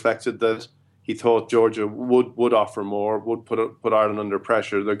probably reflected that he thought Georgia would offer more, would put Ireland under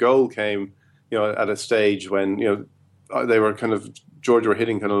pressure. The goal came, at a stage when they were Georgia were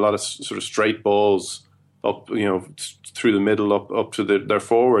hitting a lot of sort of straight balls up, through the middle up to their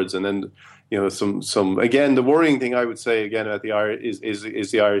forwards, and then some again the worrying thing I would say again about the Irish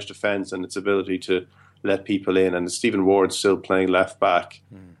is the Irish defence and its ability to let people in, and Stephen Ward still playing left back.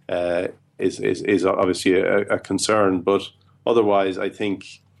 Is obviously a concern, but otherwise I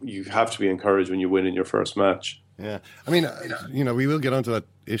think you have to be encouraged when you win in your first match. Yeah, I mean, we will get onto that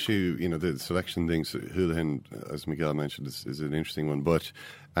issue. The selection things. Houlihan, as Miguel mentioned, is an interesting one. But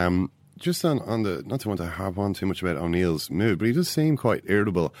just on the, not to want to harp on too much about O'Neill's mood, but he does seem quite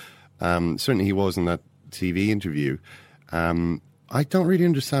irritable. Certainly, he was in that TV interview. I don't really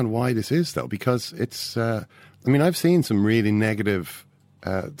understand why this is, though, because it's. I've seen some really negative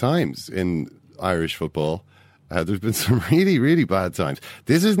times in Irish football. There's been some really, really bad times.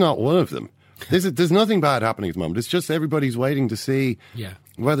 This is not one of them. There's nothing bad happening at the moment. It's just everybody's waiting to see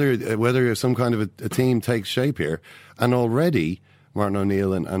whether some kind of a team takes shape here. And already Martin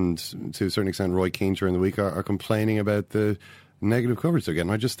O'Neill and to a certain extent Roy Keane during the week are complaining about the negative coverage they're getting.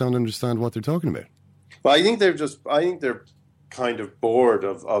 I just don't understand what they're talking about. Well, I think they're kind of bored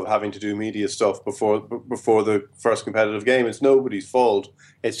of having to do media stuff before the first competitive game. It's nobody's fault.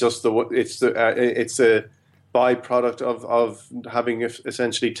 It's just it's a byproduct of having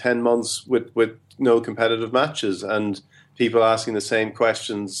essentially 10 months with no competitive matches and people asking the same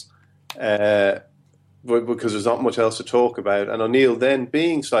questions because there's not much else to talk about. And O'Neill then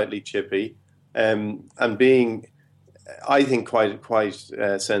being slightly chippy and being, I think, quite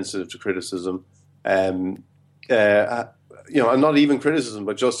sensitive to criticism. And not even criticism,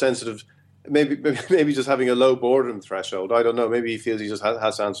 but just sensitive. Maybe just having a low boredom threshold. I don't know. Maybe he feels he just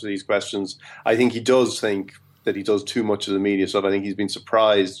has to answer these questions. I think he does think that he does too much of the media stuff. I think he's been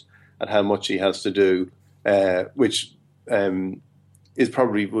surprised at how much he has to do, which is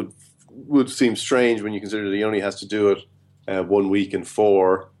probably would seem strange when you consider that he only has to do it 1 week in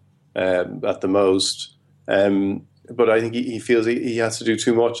 4 at the most. But I think he feels he has to do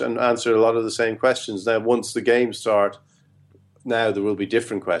too much and answer a lot of the same questions. Now, once the games start, now there will be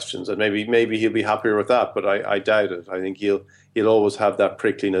different questions, and maybe he'll be happier with that. But I doubt it. I think he'll always have that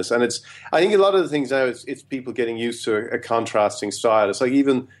prickliness, and I think a lot of the things now it's people getting used to a contrasting style. It's like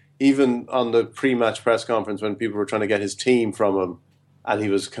even on the pre-match press conference when people were trying to get his team from him, and he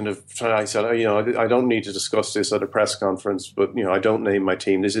was kind of trying. I said, I don't need to discuss this at a press conference, but I don't name my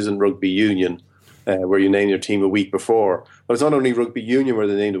team. This isn't rugby union. Where you name your team a week before. But it's not only rugby union where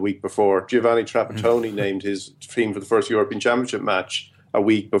they named a week before. Giovanni Trapattoni named his team for the first European Championship match a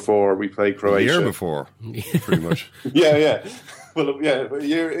week before we played Croatia. A year before, pretty much. Yeah. Well, a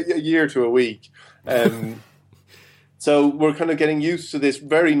year to a week. So we're kind of getting used to this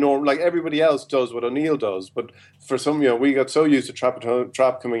very normal, like everybody else does what O'Neill does. But for some, we got so used to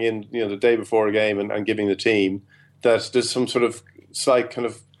Trapp coming in, the day before a game and giving the team that there's some sort of slight kind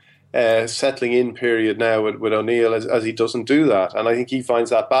of settling in period now with O'Neill as he doesn't do that, and I think he finds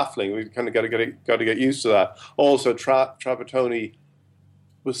that baffling. We've kind of got to get used to that. Also, Trapattoni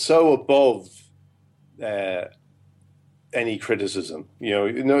was so above any criticism. He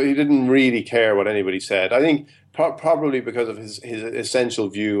didn't really care what anybody said. I think probably because of his essential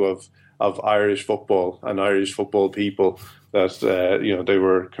view of Irish football and Irish football people that they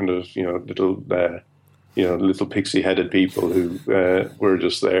were kind of little pixie-headed people who were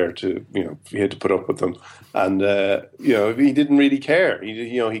just there to, he had to put up with them. And, he didn't really care.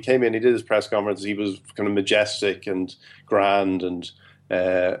 He came in, he did his press conference, he was kind of majestic and grand and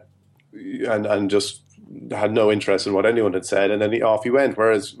just had no interest in what anyone had said, and then off he went.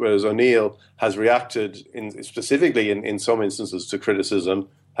 Whereas O'Neill has reacted specifically in some instances to criticism,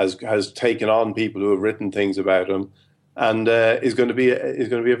 has taken on people who have written things about him, and is going to be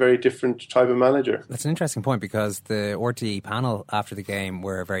a very different type of manager. That's an interesting point, because the RTE panel after the game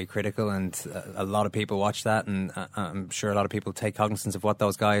were very critical, and a lot of people watched that, and I'm sure a lot of people take cognizance of what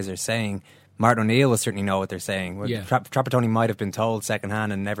those guys are saying. Martin O'Neill will certainly know what they're saying. Yeah. Trapattoni might have been told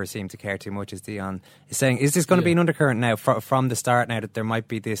secondhand and never seemed to care too much, as Dion is saying. Is this going to be an undercurrent now from the start, now that there might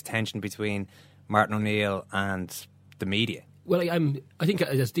be this tension between Martin O'Neill and the media? Well, I think,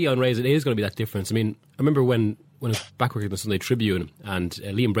 as Dion raised, it is going to be that difference. I mean, I remember when I was back working in the Sunday Tribune, and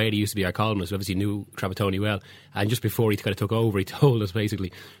Liam Brady used to be our columnist, who obviously knew Trapattoni well, and just before he kind of took over, he told us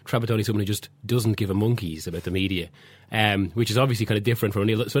basically Trapattoni's someone who just doesn't give a monkeys about the media, which is obviously kind of different from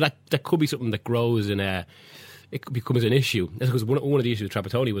O'Neill. So that could be something that grows it becomes an issue. That's because one of the issues with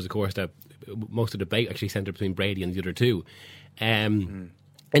Trapattoni was, of course, that most of the debate actually centred between Brady and the other two.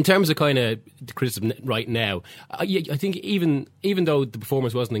 In terms of kind of the criticism right now, I think even though the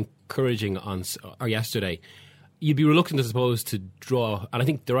performance wasn't encouraging or yesterday, you'd be reluctant, I suppose, to draw. And I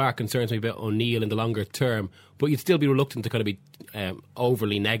think there are concerns maybe about O'Neill in the longer term, but you'd still be reluctant to kind of be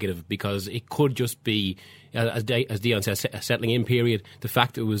overly negative, because it could just be, as Dion says, a settling in period. The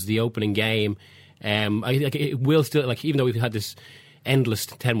fact that it was the opening game, it will still, even though we've had this endless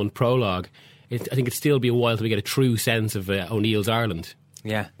 10-month prologue, I think it'd still be a while till we get a true sense of O'Neill's Ireland.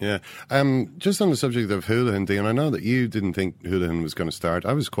 Yeah. Just on the subject of Houlihan, Dion, I know that you didn't think Houlihan was going to start.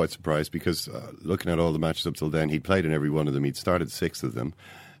 I was quite surprised, because looking at all the matches up till then, he'd played in every one of them. He'd started 6 of them.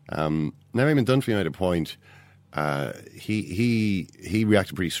 Now, Eamon Dunphy made a point. He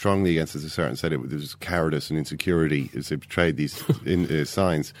reacted pretty strongly against it at the start and said it was cowardice and insecurity as they portrayed these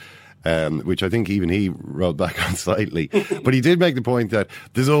signs. Which I think even he rolled back on slightly. But he did make the point that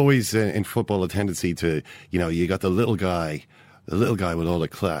there's always in football a tendency to, you got the little guy with all the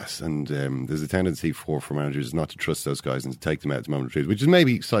class, and there's a tendency for managers not to trust those guys and to take them out at the moment of truth, which is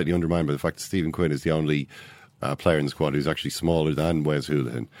maybe slightly undermined by the fact that Stephen Quinn is the only player in the squad who's actually smaller than Wes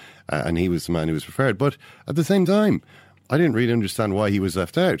Houlihan, and he was the man who was preferred. But at the same time, I didn't really understand why he was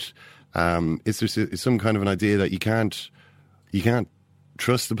left out. Is there some kind of an idea that you can't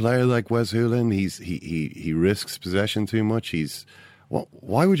trust a player like Wes Houlihan? He risks possession too much.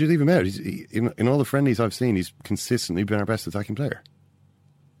 Why would you leave him out? In all the friendlies I've seen, he's consistently been our best attacking player.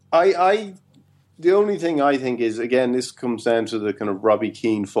 The only thing I think is, again, this comes down to the kind of Robbie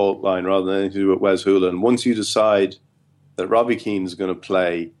Keane fault line rather than anything to do with Wes Houlihan. Once you decide that Robbie Keane is going to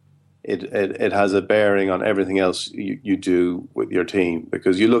play, it has a bearing on everything else you do with your team.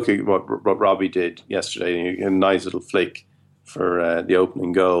 Because you look at what Robbie did yesterday, a nice little flick for the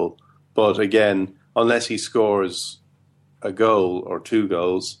opening goal. But again, unless he scores a goal or 2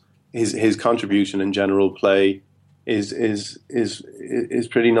 goals, his contribution in general play is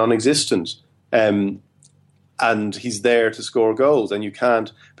pretty non-existent. And he's there to score goals, and you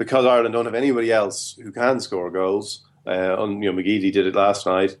can't, because Ireland don't have anybody else who can score goals. McGeady did it last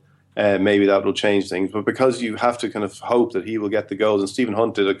night. Maybe that will change things, but because you have to kind of hope that he will get the goals. And Stephen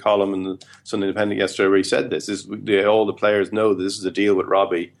Hunt did a column in the Sunday Independent yesterday where he said this: all the players know that this is a deal with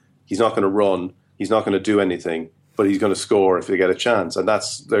Robbie. He's not going to run. He's not going to do anything, but he's going to score if they get a chance. And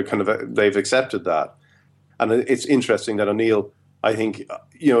they've accepted that. And it's interesting that O'Neill, I think,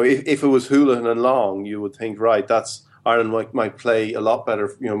 if it was Houlihan and Long, you would think, right, that's Ireland might play a lot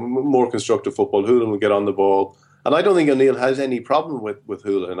better, more constructive football. Houlihan would get on the ball. And I don't think O'Neill has any problem with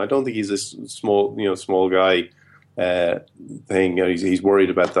Houlihan. I don't think he's this small guy thing. He's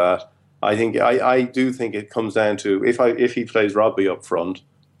worried about that. I do think it comes down to if he plays Robbie up front,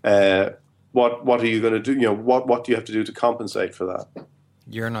 what are you going to do? What do you have to do to compensate for that?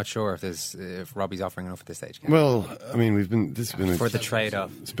 You're not sure if Robbie's offering enough at this stage. Well, I mean, this has been for the trade-off.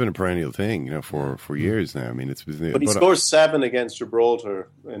 It's been a perennial thing, for years now. I mean, but he scores 7 against Gibraltar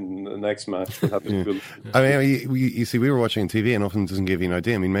in the next match. I mean, you see, we were watching TV, and often doesn't give you an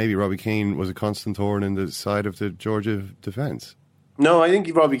idea. I mean, maybe Robbie Keane was a constant thorn in the side of the Georgia defence. No, I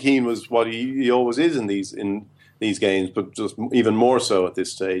think Robbie Keane was what he always is in these games, but just even more so at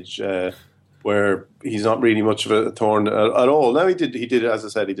this stage. Where he's not really much of a thorn at all. Now he did, as I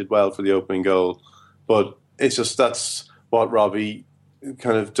said, he did well for the opening goal, but it's just that's what Robbie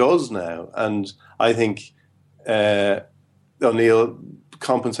kind of does now, and I think O'Neill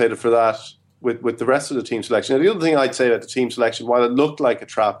compensated for that with the rest of the team selection. And the other thing I'd say about the team selection, while it looked like a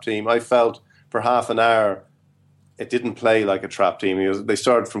trap team, I felt for half an hour it didn't play like a trap team. They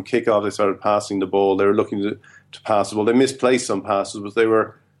started from kickoff, they started passing the ball, they were looking to pass the ball. They misplaced some passes, but they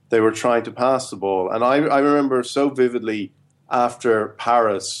were trying to pass the ball. And I remember so vividly after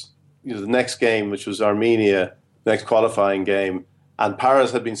Paris the next game, which was Armenia, the next qualifying game, and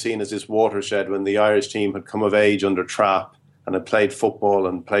Paris had been seen as this watershed when the Irish team had come of age under Trapp and had played football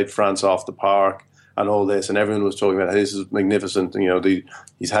and played France off the park and all this, and everyone was talking about, hey, this is magnificent.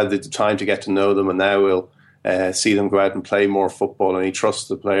 He's had the time to get to know them, and now we'll see them go out and play more football, and he trusts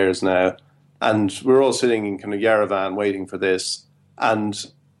the players now. And we're all sitting in kind of Yerevan waiting for this, and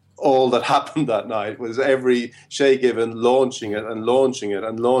all that happened that night was every Shay Given launching it and launching it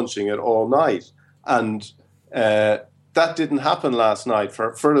and launching it all night. And that didn't happen last night.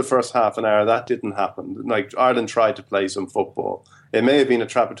 For the first half an hour, that didn't happen. Like, Ireland tried to play some football. It may have been a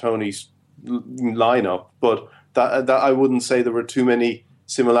Trapattoni lineup, but that I wouldn't say there were too many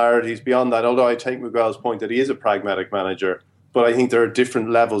similarities beyond that, although I take Miguel's point that he is a pragmatic manager, but I think there are different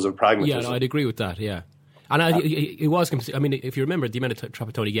levels of pragmatism. Yeah, no, I'd agree with that, yeah. And it was, I mean, if you remember the amount of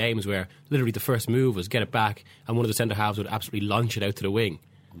Trapattoni games where literally the first move was get it back and one of the centre-halves would absolutely launch it out to the wing.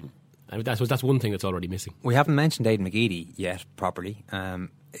 I mean, that's one thing that's already missing. We haven't mentioned Aidan McGeady yet properly.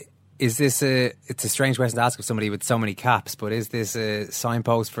 Is this it's a strange question to ask of somebody with so many caps, but is this a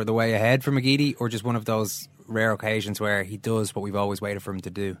signpost for the way ahead for McGeady, or just one of those rare occasions where he does what we've always waited for him to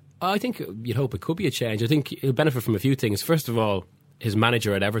do? I think you'd hope it could be a change. I think he'll benefit from a few things. First of all, his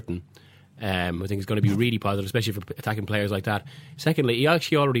manager at Everton, I think is going to be really positive, especially for attacking players like that. Secondly, he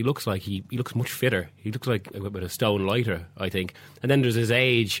actually already looks like he looks much fitter. He looks like with a stone lighter, I think. And then there's his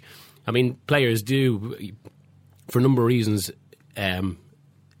age. I mean, players do, for a number of reasons, when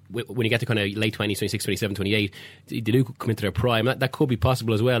you get to kind of late 20s, 26, 27, 28, they do come into their prime. That could be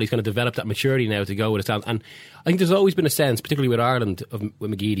possible as well. He's going to develop that maturity now to go with his. And I think there's always been a sense, particularly with Ireland,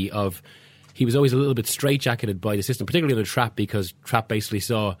 with McGeady, of he was always a little bit straitjacketed by the system, particularly under Trapp, because Trapp basically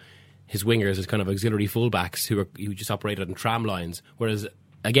saw his wingers as kind of auxiliary fullbacks who just operated on tram lines. Whereas,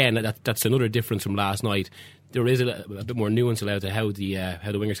 again, that's another difference from last night. There is a bit more nuance allowed to how the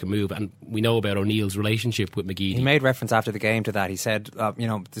wingers can move, and we know about O'Neill's relationship with McGeady. He made reference after the game to that. He said,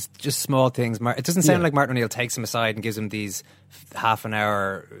 just small things. It doesn't sound like Martin O'Neill takes him aside and gives him these half an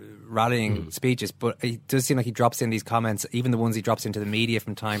hour rallying speeches, but it does seem like he drops in these comments, even the ones he drops into the media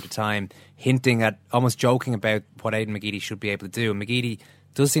from time to time, hinting at, almost joking about what Aidan McGeady should be able to do. And McGeady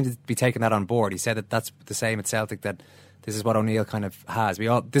does seem to be taking that on board. He said that that's the same at Celtic, that this is what O'Neill kind of has.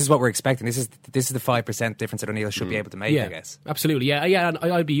 This is what we're expecting. This is the 5% difference that O'Neill should be able to make, I guess. Absolutely, yeah. And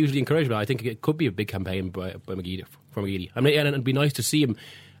I'd be hugely encouraged by it. I think it could be a big campaign by McGeady, for McGeady. I mean, and it'd be nice to see him,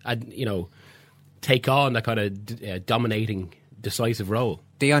 take on that kind of dominating, decisive role.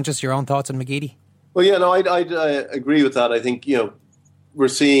 Dion, just your own thoughts on McGeady? Well, yeah, no, I'd agree with that. I think we're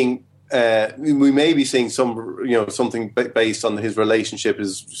seeing. We may be seeing something based on his relationship,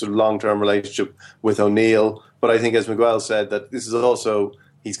 his sort of long-term relationship with O'Neill. But I think, as Miguel said, that this is also,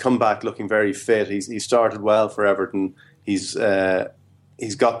 he's come back looking very fit. He started well for Everton. He's got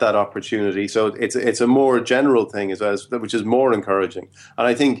that opportunity. So it's a more general thing, which is more encouraging. And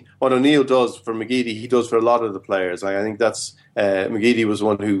I think what O'Neill does for McGeady, he does for a lot of the players. I think that's McGeady was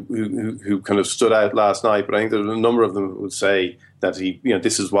one who kind of stood out last night. But I think there's a number of them who would say that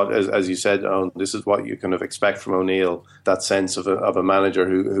this is what, as you said, this is what you kind of expect from O'Neill. That sense of a manager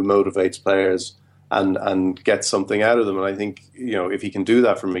who motivates players and gets something out of them. And I think if he can do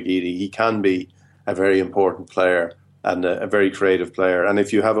that for McGeady, he can be a very important player and a very creative player. And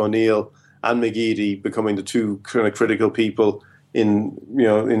if you have O'Neill and McGeady becoming the two kind of critical people in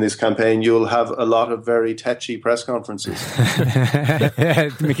this campaign, you'll have a lot of very tetchy press conferences.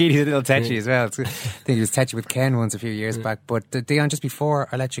 McGeady's a little tetchy as well. I think he was tetchy with Ken once a few years back. But Dion, just before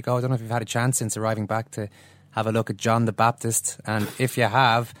I let you go, I don't know if you've had a chance since arriving back to have a look at John the Baptist, and if you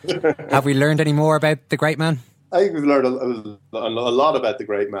have we learned any more about the great man? I think we've learned a lot about the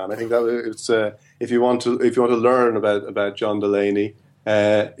great man. I think that it's if you want to learn about John Delaney,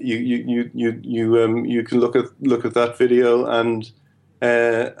 you can look at that video and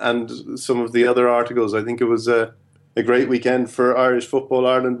some of the other articles. I think it was a great weekend for Irish football.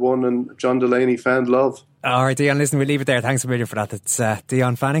 Ireland won, and John Delaney found love. All right, Dion, listen, we'll leave it there. Thanks a million for that. It's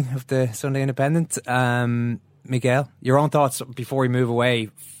Dion Fanning of the Sunday Independent. Miguel, your own thoughts before we move away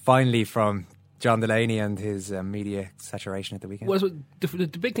finally from John Delaney and his media saturation at the weekend? Well,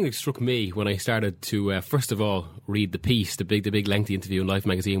 the big thing that struck me when I started to first of all read the piece, the big lengthy interview in Life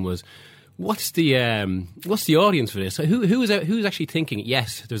magazine, was what's the audience for this? Who's actually thinking,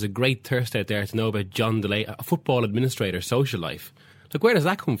 yes, there's a great thirst out there to know about John Delaney, a football administrator's social life. Like, where does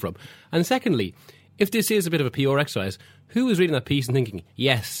that come from? And secondly, if this is a bit of a PR exercise, who is reading that piece and thinking,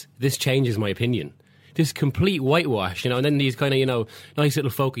 yes, this changes my opinion? This complete whitewash, and then these kind of, nice little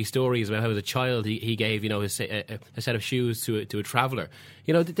folky stories about how as a child he gave, a set of shoes to a traveller.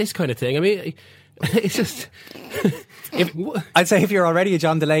 This kind of thing. I mean, It's just... I'd say if you're already a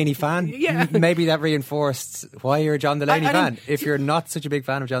John Delaney fan, yeah, maybe that reinforced why you're a John Delaney fan. If you're not such a big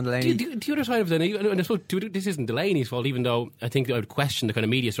fan of John Delaney... The other side of it, and I suppose this isn't Delaney's fault, even though I think I would question the kind of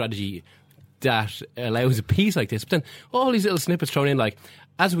media strategy that allows a piece like this. But then all these little snippets thrown in, like,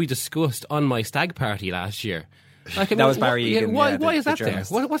 as we discussed on my stag party last year. Like, that was Barry Egan. Why is that there?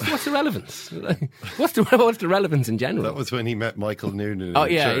 What's the relevance? What's the relevance in general? That was when he met Michael Noonan in the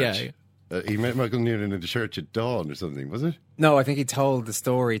church. He met Michael Noonan in the church at dawn or something, was it? No, I think he told the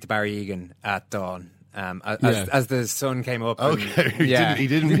story to Barry Egan at dawn. As the sun came up. Okay, he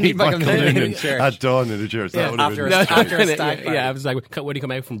didn't meet Michael Noonan at dawn in the church. That would have been after a stag party. Yeah, I was like, when he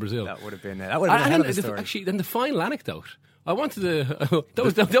come out from Brazil. That would have been a hell of a story. Actually, then the final anecdote. I wanted to.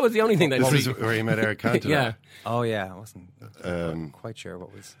 That was the only thing that. This was where he met Eric Cantona. Yeah. Oh yeah, I wasn't quite sure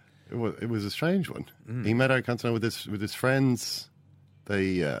what was. It was a strange one. He met Eric Cantona with his friends.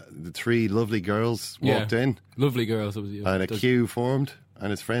 The three lovely girls walked in. Lovely girls. And a queue formed,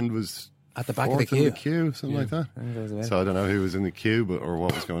 and his friend was at the back of the queue. Something like that. So I don't know who was in the queue or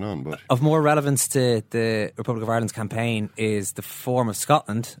what was going on. But of more relevance to the Republic of Ireland's campaign is the form of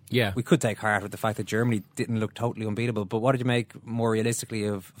Scotland. Yeah. We could take heart with the fact that Germany didn't look totally unbeatable, but what did you make more realistically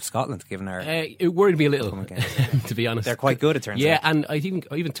of Scotland, given our... it worried me a little, to be honest. They're quite good, it turns out. Yeah, and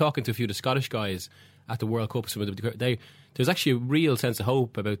even talking to a few of the Scottish guys at the World Cup, there's actually a real sense of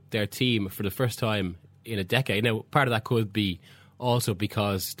hope about their team for the first time in a decade. Now, part of that could be also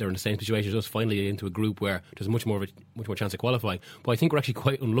because they're in the same situation as us, finally into a group where there's much more chance of qualifying. But I think we're actually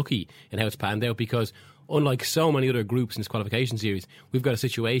quite unlucky in how it's panned out, because unlike so many other groups in this qualification series, we've got a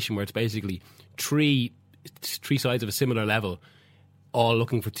situation where it's basically three sides of a similar level all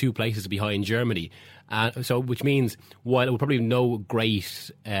looking for two places behind Germany. Which means while it would probably no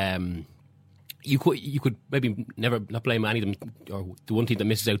great... You could maybe never not blame any of them, or the one team that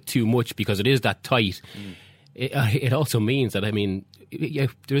misses out too much, because it is that tight. It also means that, there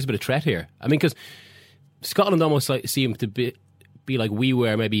is a bit of threat here. Because Scotland almost seemed to be like we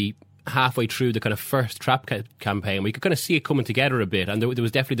were maybe halfway through the kind of first trap campaign. We could kind of see it coming together a bit, and there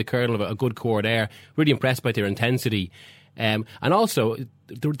was definitely the kernel of a good core there. Really impressed by their intensity. And also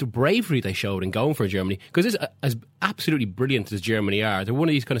the bravery they showed in going for Germany, because it's as absolutely brilliant as Germany are. They're one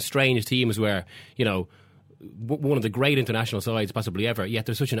of these kind of strange teams where, one of the great international sides possibly ever, yet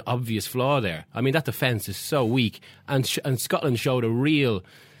there's such an obvious flaw there. That defence is so weak, and Scotland showed a real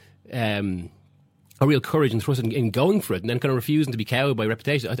courage and thrust in going for it, and then kind of refusing to be cowed by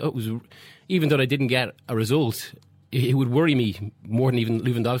reputation. I thought it was, even though they didn't get a result, it would worry me more than even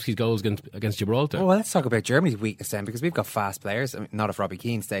Lewandowski's goals against Gibraltar. Well, let's talk about Germany's weakness then, because we've got fast players. Not if Robbie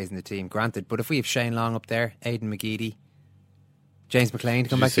Keane stays in the team, granted, but if we have Shane Long up there, Aidan McGeady, James McLean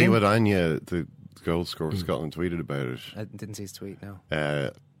to come back in. Did you see what Anya, the goal scorer for Scotland, tweeted about it? I didn't see his tweet, no.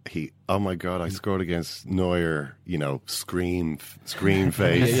 Oh my God, I scored against Neuer, scream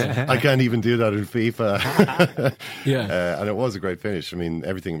face. I can't even do that in FIFA. And it was a great finish.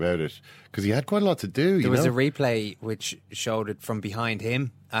 Everything about it. Because he had quite a lot to do. There was a replay which showed it from behind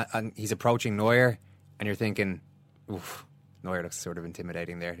him, and he's approaching Neuer, and you're thinking, oof, Neuer looks sort of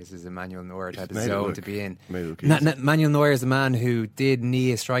intimidating there. This is Emmanuel Neuer type of zone to be in. Emmanuel Neuer is the man who did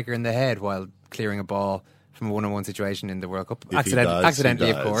knee a striker in the head while clearing a ball from a one-on-one situation in the World Cup.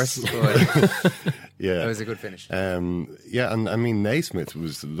 Accidentally, of course. But yeah, it was a good finish. And Naismith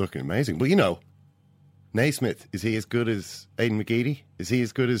was looking amazing. But Naismith, is he as good as Aidan McGeady? Is he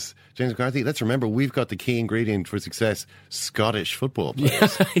as good as James McCarthy? Let's remember, we've got the key ingredient for success: Scottish football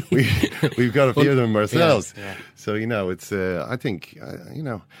players. We've got a few of them ourselves. Yeah. So it's. I think I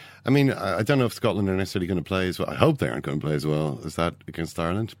don't know if Scotland are necessarily going to play as well. I hope they aren't going to play as well as that against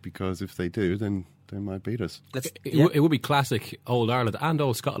Ireland, because if they do, then they might beat us. It would be classic old Ireland and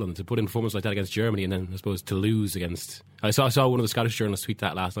old Scotland to put in a performance like that against Germany, and then I suppose to lose against... I saw one of the Scottish journalists tweet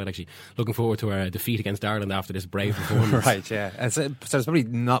that last night, actually, looking forward to our defeat against Ireland after this brave performance. Right, yeah. And so there's probably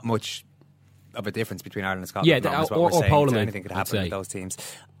not much of a difference between Ireland and Scotland. Yeah, or Poland. Anything could happen with those teams.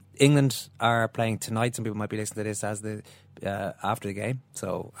 England are playing tonight. Some people might be listening to this as after the game,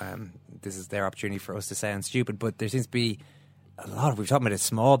 so this is their opportunity for us to sound stupid, but there seems to be we've talked about a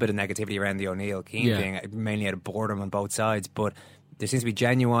small bit of negativity around the O'Neill Keane thing, mainly out of boredom on both sides, but there seems to be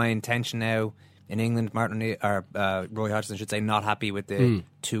genuine tension now in England. Roy Hodgson should say, not happy with the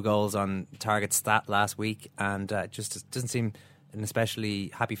 2 goals on target stat last week, and just doesn't seem an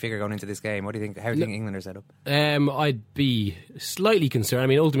especially happy figure going into this game. What do you think? How do you think England are set up? I'd be slightly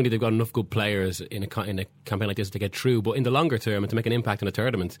concerned. Ultimately they've got enough good players in a campaign like this to get through, but in the longer term and to make an impact in a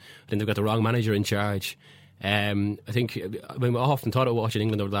tournament, I think they've got the wrong manager in charge. I think, I mean, I often thought of watching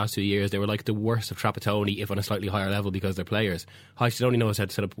England over the last 2 years. They were like the worst of Trapattoni, if on a slightly higher level, because they're players. Hodgson only knows how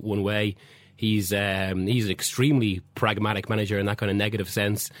to set up one way. He's an extremely pragmatic manager in that kind of negative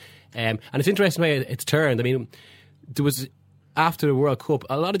sense. And it's interesting the way it's turned. I mean, there was, after the World Cup,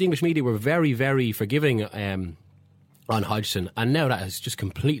 a lot of the English media were very, very forgiving on Hodgson, and now that has just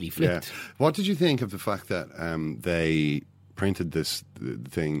completely flipped. Yeah. What did you think of the fact that they printed this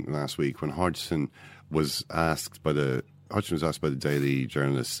thing last week when Hodgson was asked by the Daily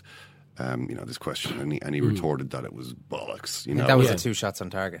journalists, this question, and he retorted that it was bollocks. You know, that was the 2 shots on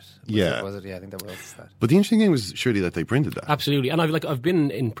target. Was it? Yeah, I think that was that. But the interesting thing was surely that they printed that. Absolutely, and I've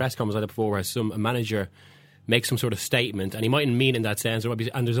been in press conferences like that before, where a manager makes some sort of statement, and he mightn't mean in that sense,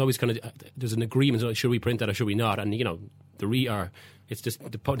 and there's always there's an agreement, so should we print that or should we not? And it's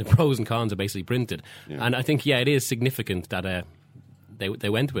just the pros and cons are basically printed, and I think it is significant that they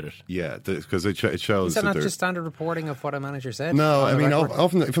went with it. Yeah, because it shows. Is that not just standard reporting of what a manager said? No, I mean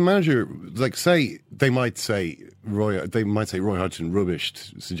often if a manager they might say Roy Hodgson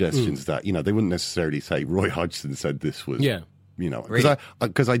rubbished suggestions that they wouldn't necessarily say Roy Hodgson said this was. Yeah.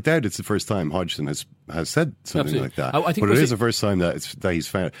 Because I doubt it's the first time Hodgson has said something like that. I think but it is the first time that he's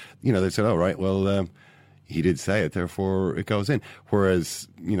found. They said, "Oh right, well, he did say it, therefore it goes in." Whereas,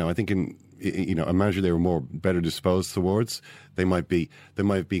 I think a manager they were better disposed towards, they might be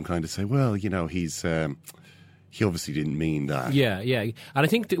inclined to say, "Well, he's." He obviously didn't mean that. Yeah. And I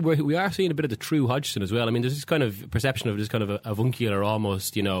think that we are seeing a bit of the true Hodgson as well. I mean, there's this kind of perception of this kind of avuncular,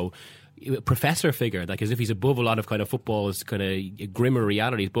 almost, professor figure, like as if he's above a lot of kind of football's kind of grimmer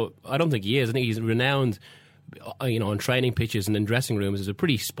realities. But I don't think he is. I think he's renowned, on training pitches and in dressing rooms as a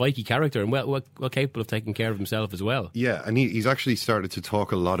pretty spiky character and well capable of taking care of himself as well. Yeah, and he's actually started to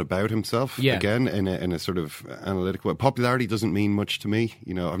talk a lot about himself again in a sort of analytical way. Popularity doesn't mean much to me.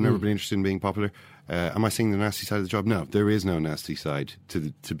 I've never been interested in being popular. Am I seeing the nasty side of the job? No, there is no nasty side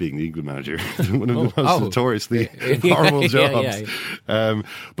to being the England manager. One of the most notoriously horrible jobs.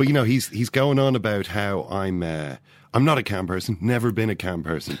 But he's going on about how I'm not a calm person, never been a calm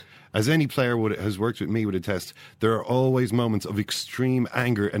person. As any player has worked with me would attest, there are always moments of extreme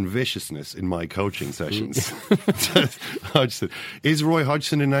anger and viciousness in my coaching sessions. Hodgson. Is Roy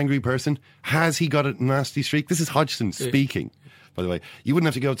Hodgson an angry person? Has he got a nasty streak? This is Hodgson speaking. By the way, you wouldn't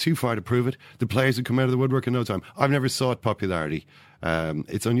have to go too far to prove it. The players would come out of the woodwork in no time. I've never sought popularity.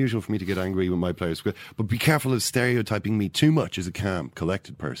 It's unusual for me to get angry with my players, but be careful of stereotyping me too much as a calm,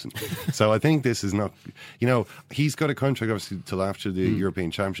 collected person. So I think this is not, he's got a contract obviously till after the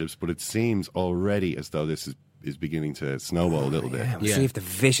European Championships, but it seems already as though this is beginning to snowball a little bit. We'll see if the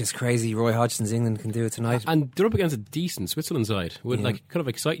vicious, crazy Roy Hodgson's England can do it tonight. And they're up against a decent Switzerland side with like kind of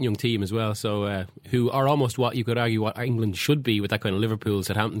exciting young team as well. So who are almost what you could argue what England should be with that kind of Liverpool,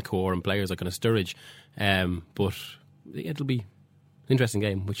 Southampton core and players like kind of Sturridge. But it'll be interesting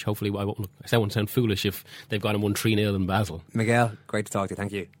game, which hopefully I won't sound foolish if they've gone and won 3-0 in Basel. Miguel, great to talk to you.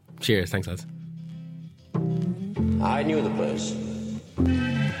 Thank you. Cheers. Thanks, lads. I knew the place.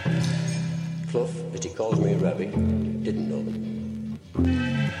 Clough, as he calls me Rebby, didn't know them.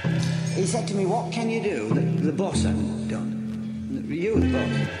 He said to me, "What can you do that the boss hasn't done? You, the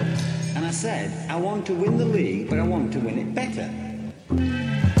boss." And I said, "I want to win the league, but I want to win it better."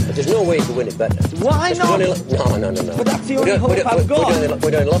 But there's no way you can win it better. Why not? No. But that's the only hope I've got.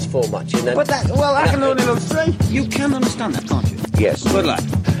 We'd only lost 4 matches. And then, I can only lose 3. You can understand that, can't you? Yes. Good lad.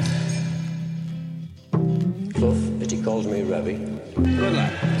 Clough, as he calls me Rebby. Good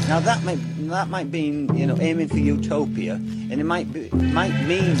lad. Now that might mean aiming for utopia, and it might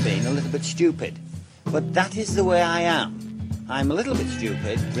mean being a little bit stupid, but that is the way I am. I'm a little bit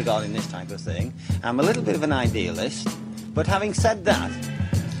stupid regarding this type of thing. I'm a little bit of an idealist, but having said that,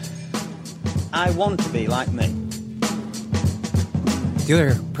 I want to be like me. The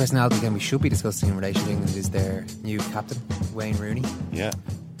other personality again we should be discussing in relation to England is their new captain, Wayne Rooney. Yeah.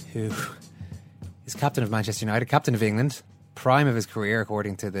 Who is captain of Manchester United, captain of England, prime of his career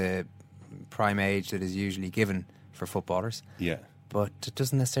according to the prime age that is usually given for footballers. Yeah. But it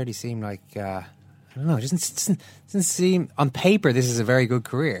doesn't necessarily seem like, I don't know, it doesn't seem, on paper this is a very good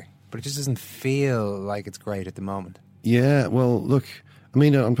career, but it just doesn't feel like it's great at the moment. Yeah, well, look, I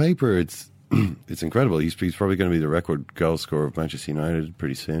mean, on paper it's incredible. He's probably going to be the record goal scorer of Manchester United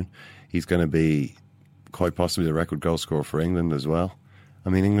pretty soon. He's going to be quite possibly the record goal scorer for England as well. I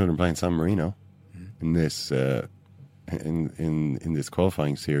mean, England are playing San Marino in this in this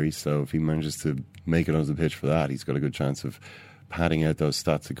qualifying series, so if he manages to make it onto the pitch for that, he's got a good chance of padding out those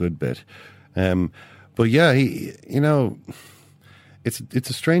stats a good bit. But yeah, it's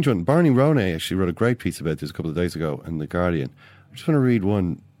a strange one. Barney Ronay actually wrote a great piece about this a couple of days ago in The Guardian. I just want to read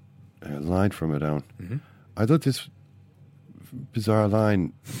one line from it, Owen. I thought this bizarre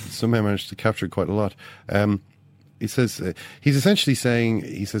line somehow managed to capture quite a lot. He says, he's essentially saying,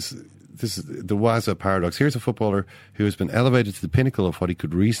 he says, this is the Waza paradox. Here's a footballer who has been elevated to the pinnacle of what he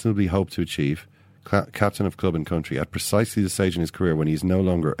could reasonably hope to achieve, captain of club and country, at precisely the stage in his career when he's no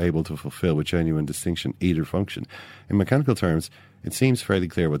longer able to fulfil with genuine distinction either function. In mechanical terms, it seems fairly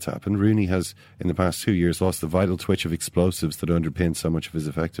clear what's happened. Rooney has, in the past 2 years, lost the vital twitch of explosives that underpins so much of his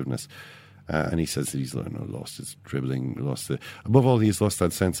effectiveness. And he says that he's lost his dribbling, above all, he's lost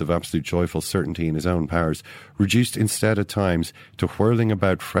that sense of absolute joyful certainty in his own powers, reduced instead at times to whirling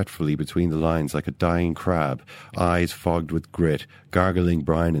about fretfully between the lines like a dying crab, eyes fogged with grit, gargling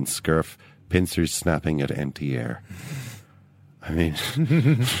brine and scurf, pincers snapping at empty air. I mean...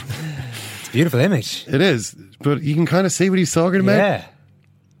 It's a beautiful image. It is, but you can kind of see what he's talking about. Yeah.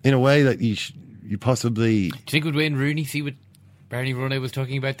 In a way that you possibly... Do you think would Wayne Rooney see what Barney Ronay was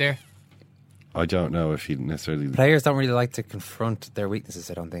talking about there? I don't know if he necessarily... Players don't really like to confront their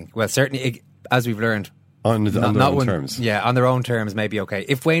weaknesses, I don't think. Well, certainly, as we've learned... On their own terms. Yeah, on their own terms, maybe okay.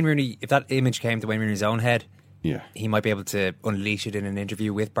 If Wayne Rooney, if that image came to Wayne Rooney's own head, yeah, he might be able to unleash it in an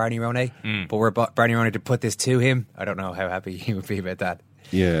interview with Barney Ronay. But were Barney Ronay to put this to him, I don't know how happy he would be about that.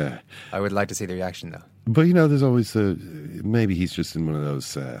 Yeah. I would like to see the reaction, though. But, there's always... maybe he's just in one of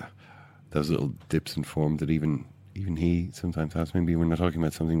those little dips in form that even he sometimes has. Maybe we're not talking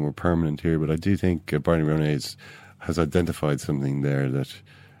about something more permanent here, but I do think Barney Ronay has identified something there that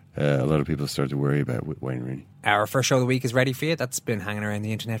a lot of people start to worry about with Wayne Rooney. Our first show of the week is ready for you. That's been hanging around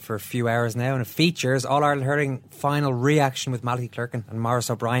the internet for a few hours now, and it features All Ireland Hurling final reaction with Malachy Clerkin and Maurice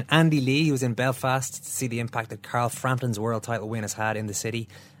O'Brien. Andy Lee, who was in Belfast to see the impact that Carl Frampton's world title win has had in the city,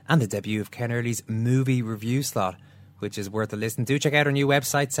 and the debut of Ken Early's movie review slot, which is worth a listen. Do check out our new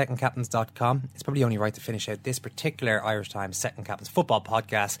website, secondcaptains.com. It's probably only right to finish out this particular Irish Times Second Captains football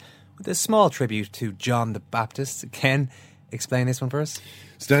podcast with a small tribute to John the Baptist. Ken, explain this one for us.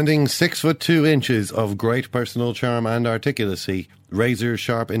 Standing 6'2" of great personal charm and articulacy,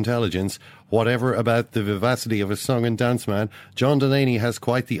 razor-sharp intelligence, whatever about the vivacity of a song and dance man, John Delaney has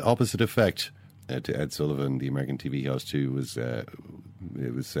quite the opposite effect. To Ed Sullivan, the American TV host, who was... it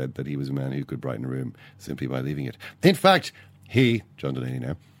was said that he was a man who could brighten a room simply by leaving it. In fact, he, John Delaney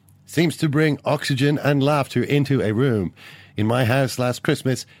now, seems to bring oxygen and laughter into a room. In my house last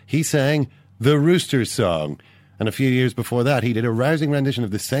Christmas, he sang the Rooster Song. And a few years before that, he did a rousing rendition of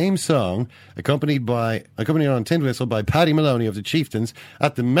the same song, accompanied on tin whistle by Paddy Maloney of the Chieftains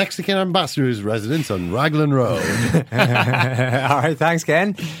at the Mexican ambassador's residence on Raglan Road. All right, thanks,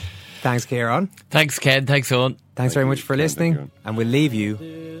 Ken. Thanks, Kieran. Thanks, Ken. Thanks, Owen. Thanks very much for listening. And we'll leave you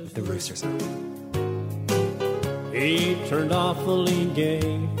with the Rooster Song. He turned awfully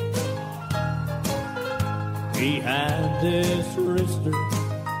gay. He had this rooster.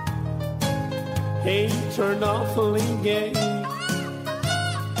 He turned awfully gay.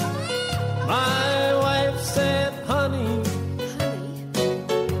 My wife said, honey,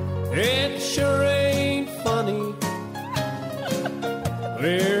 it sure ain't funny.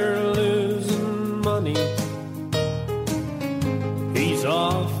 We're losing money. He's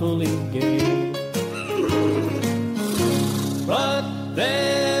awfully gay. But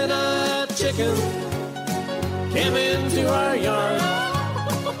then a chicken came into our yard,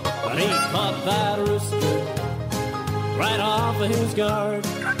 but he caught that rooster right off of his guard.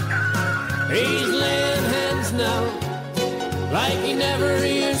 He's laying hens now like he never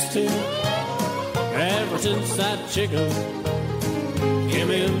used to, ever since that chicken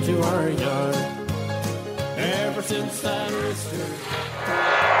came into our yard. Ever since that rooster.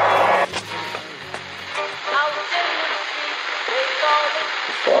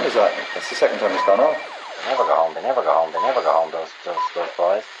 What phone is that? That's the second time it's gone off. They never go home, those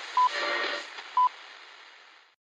boys.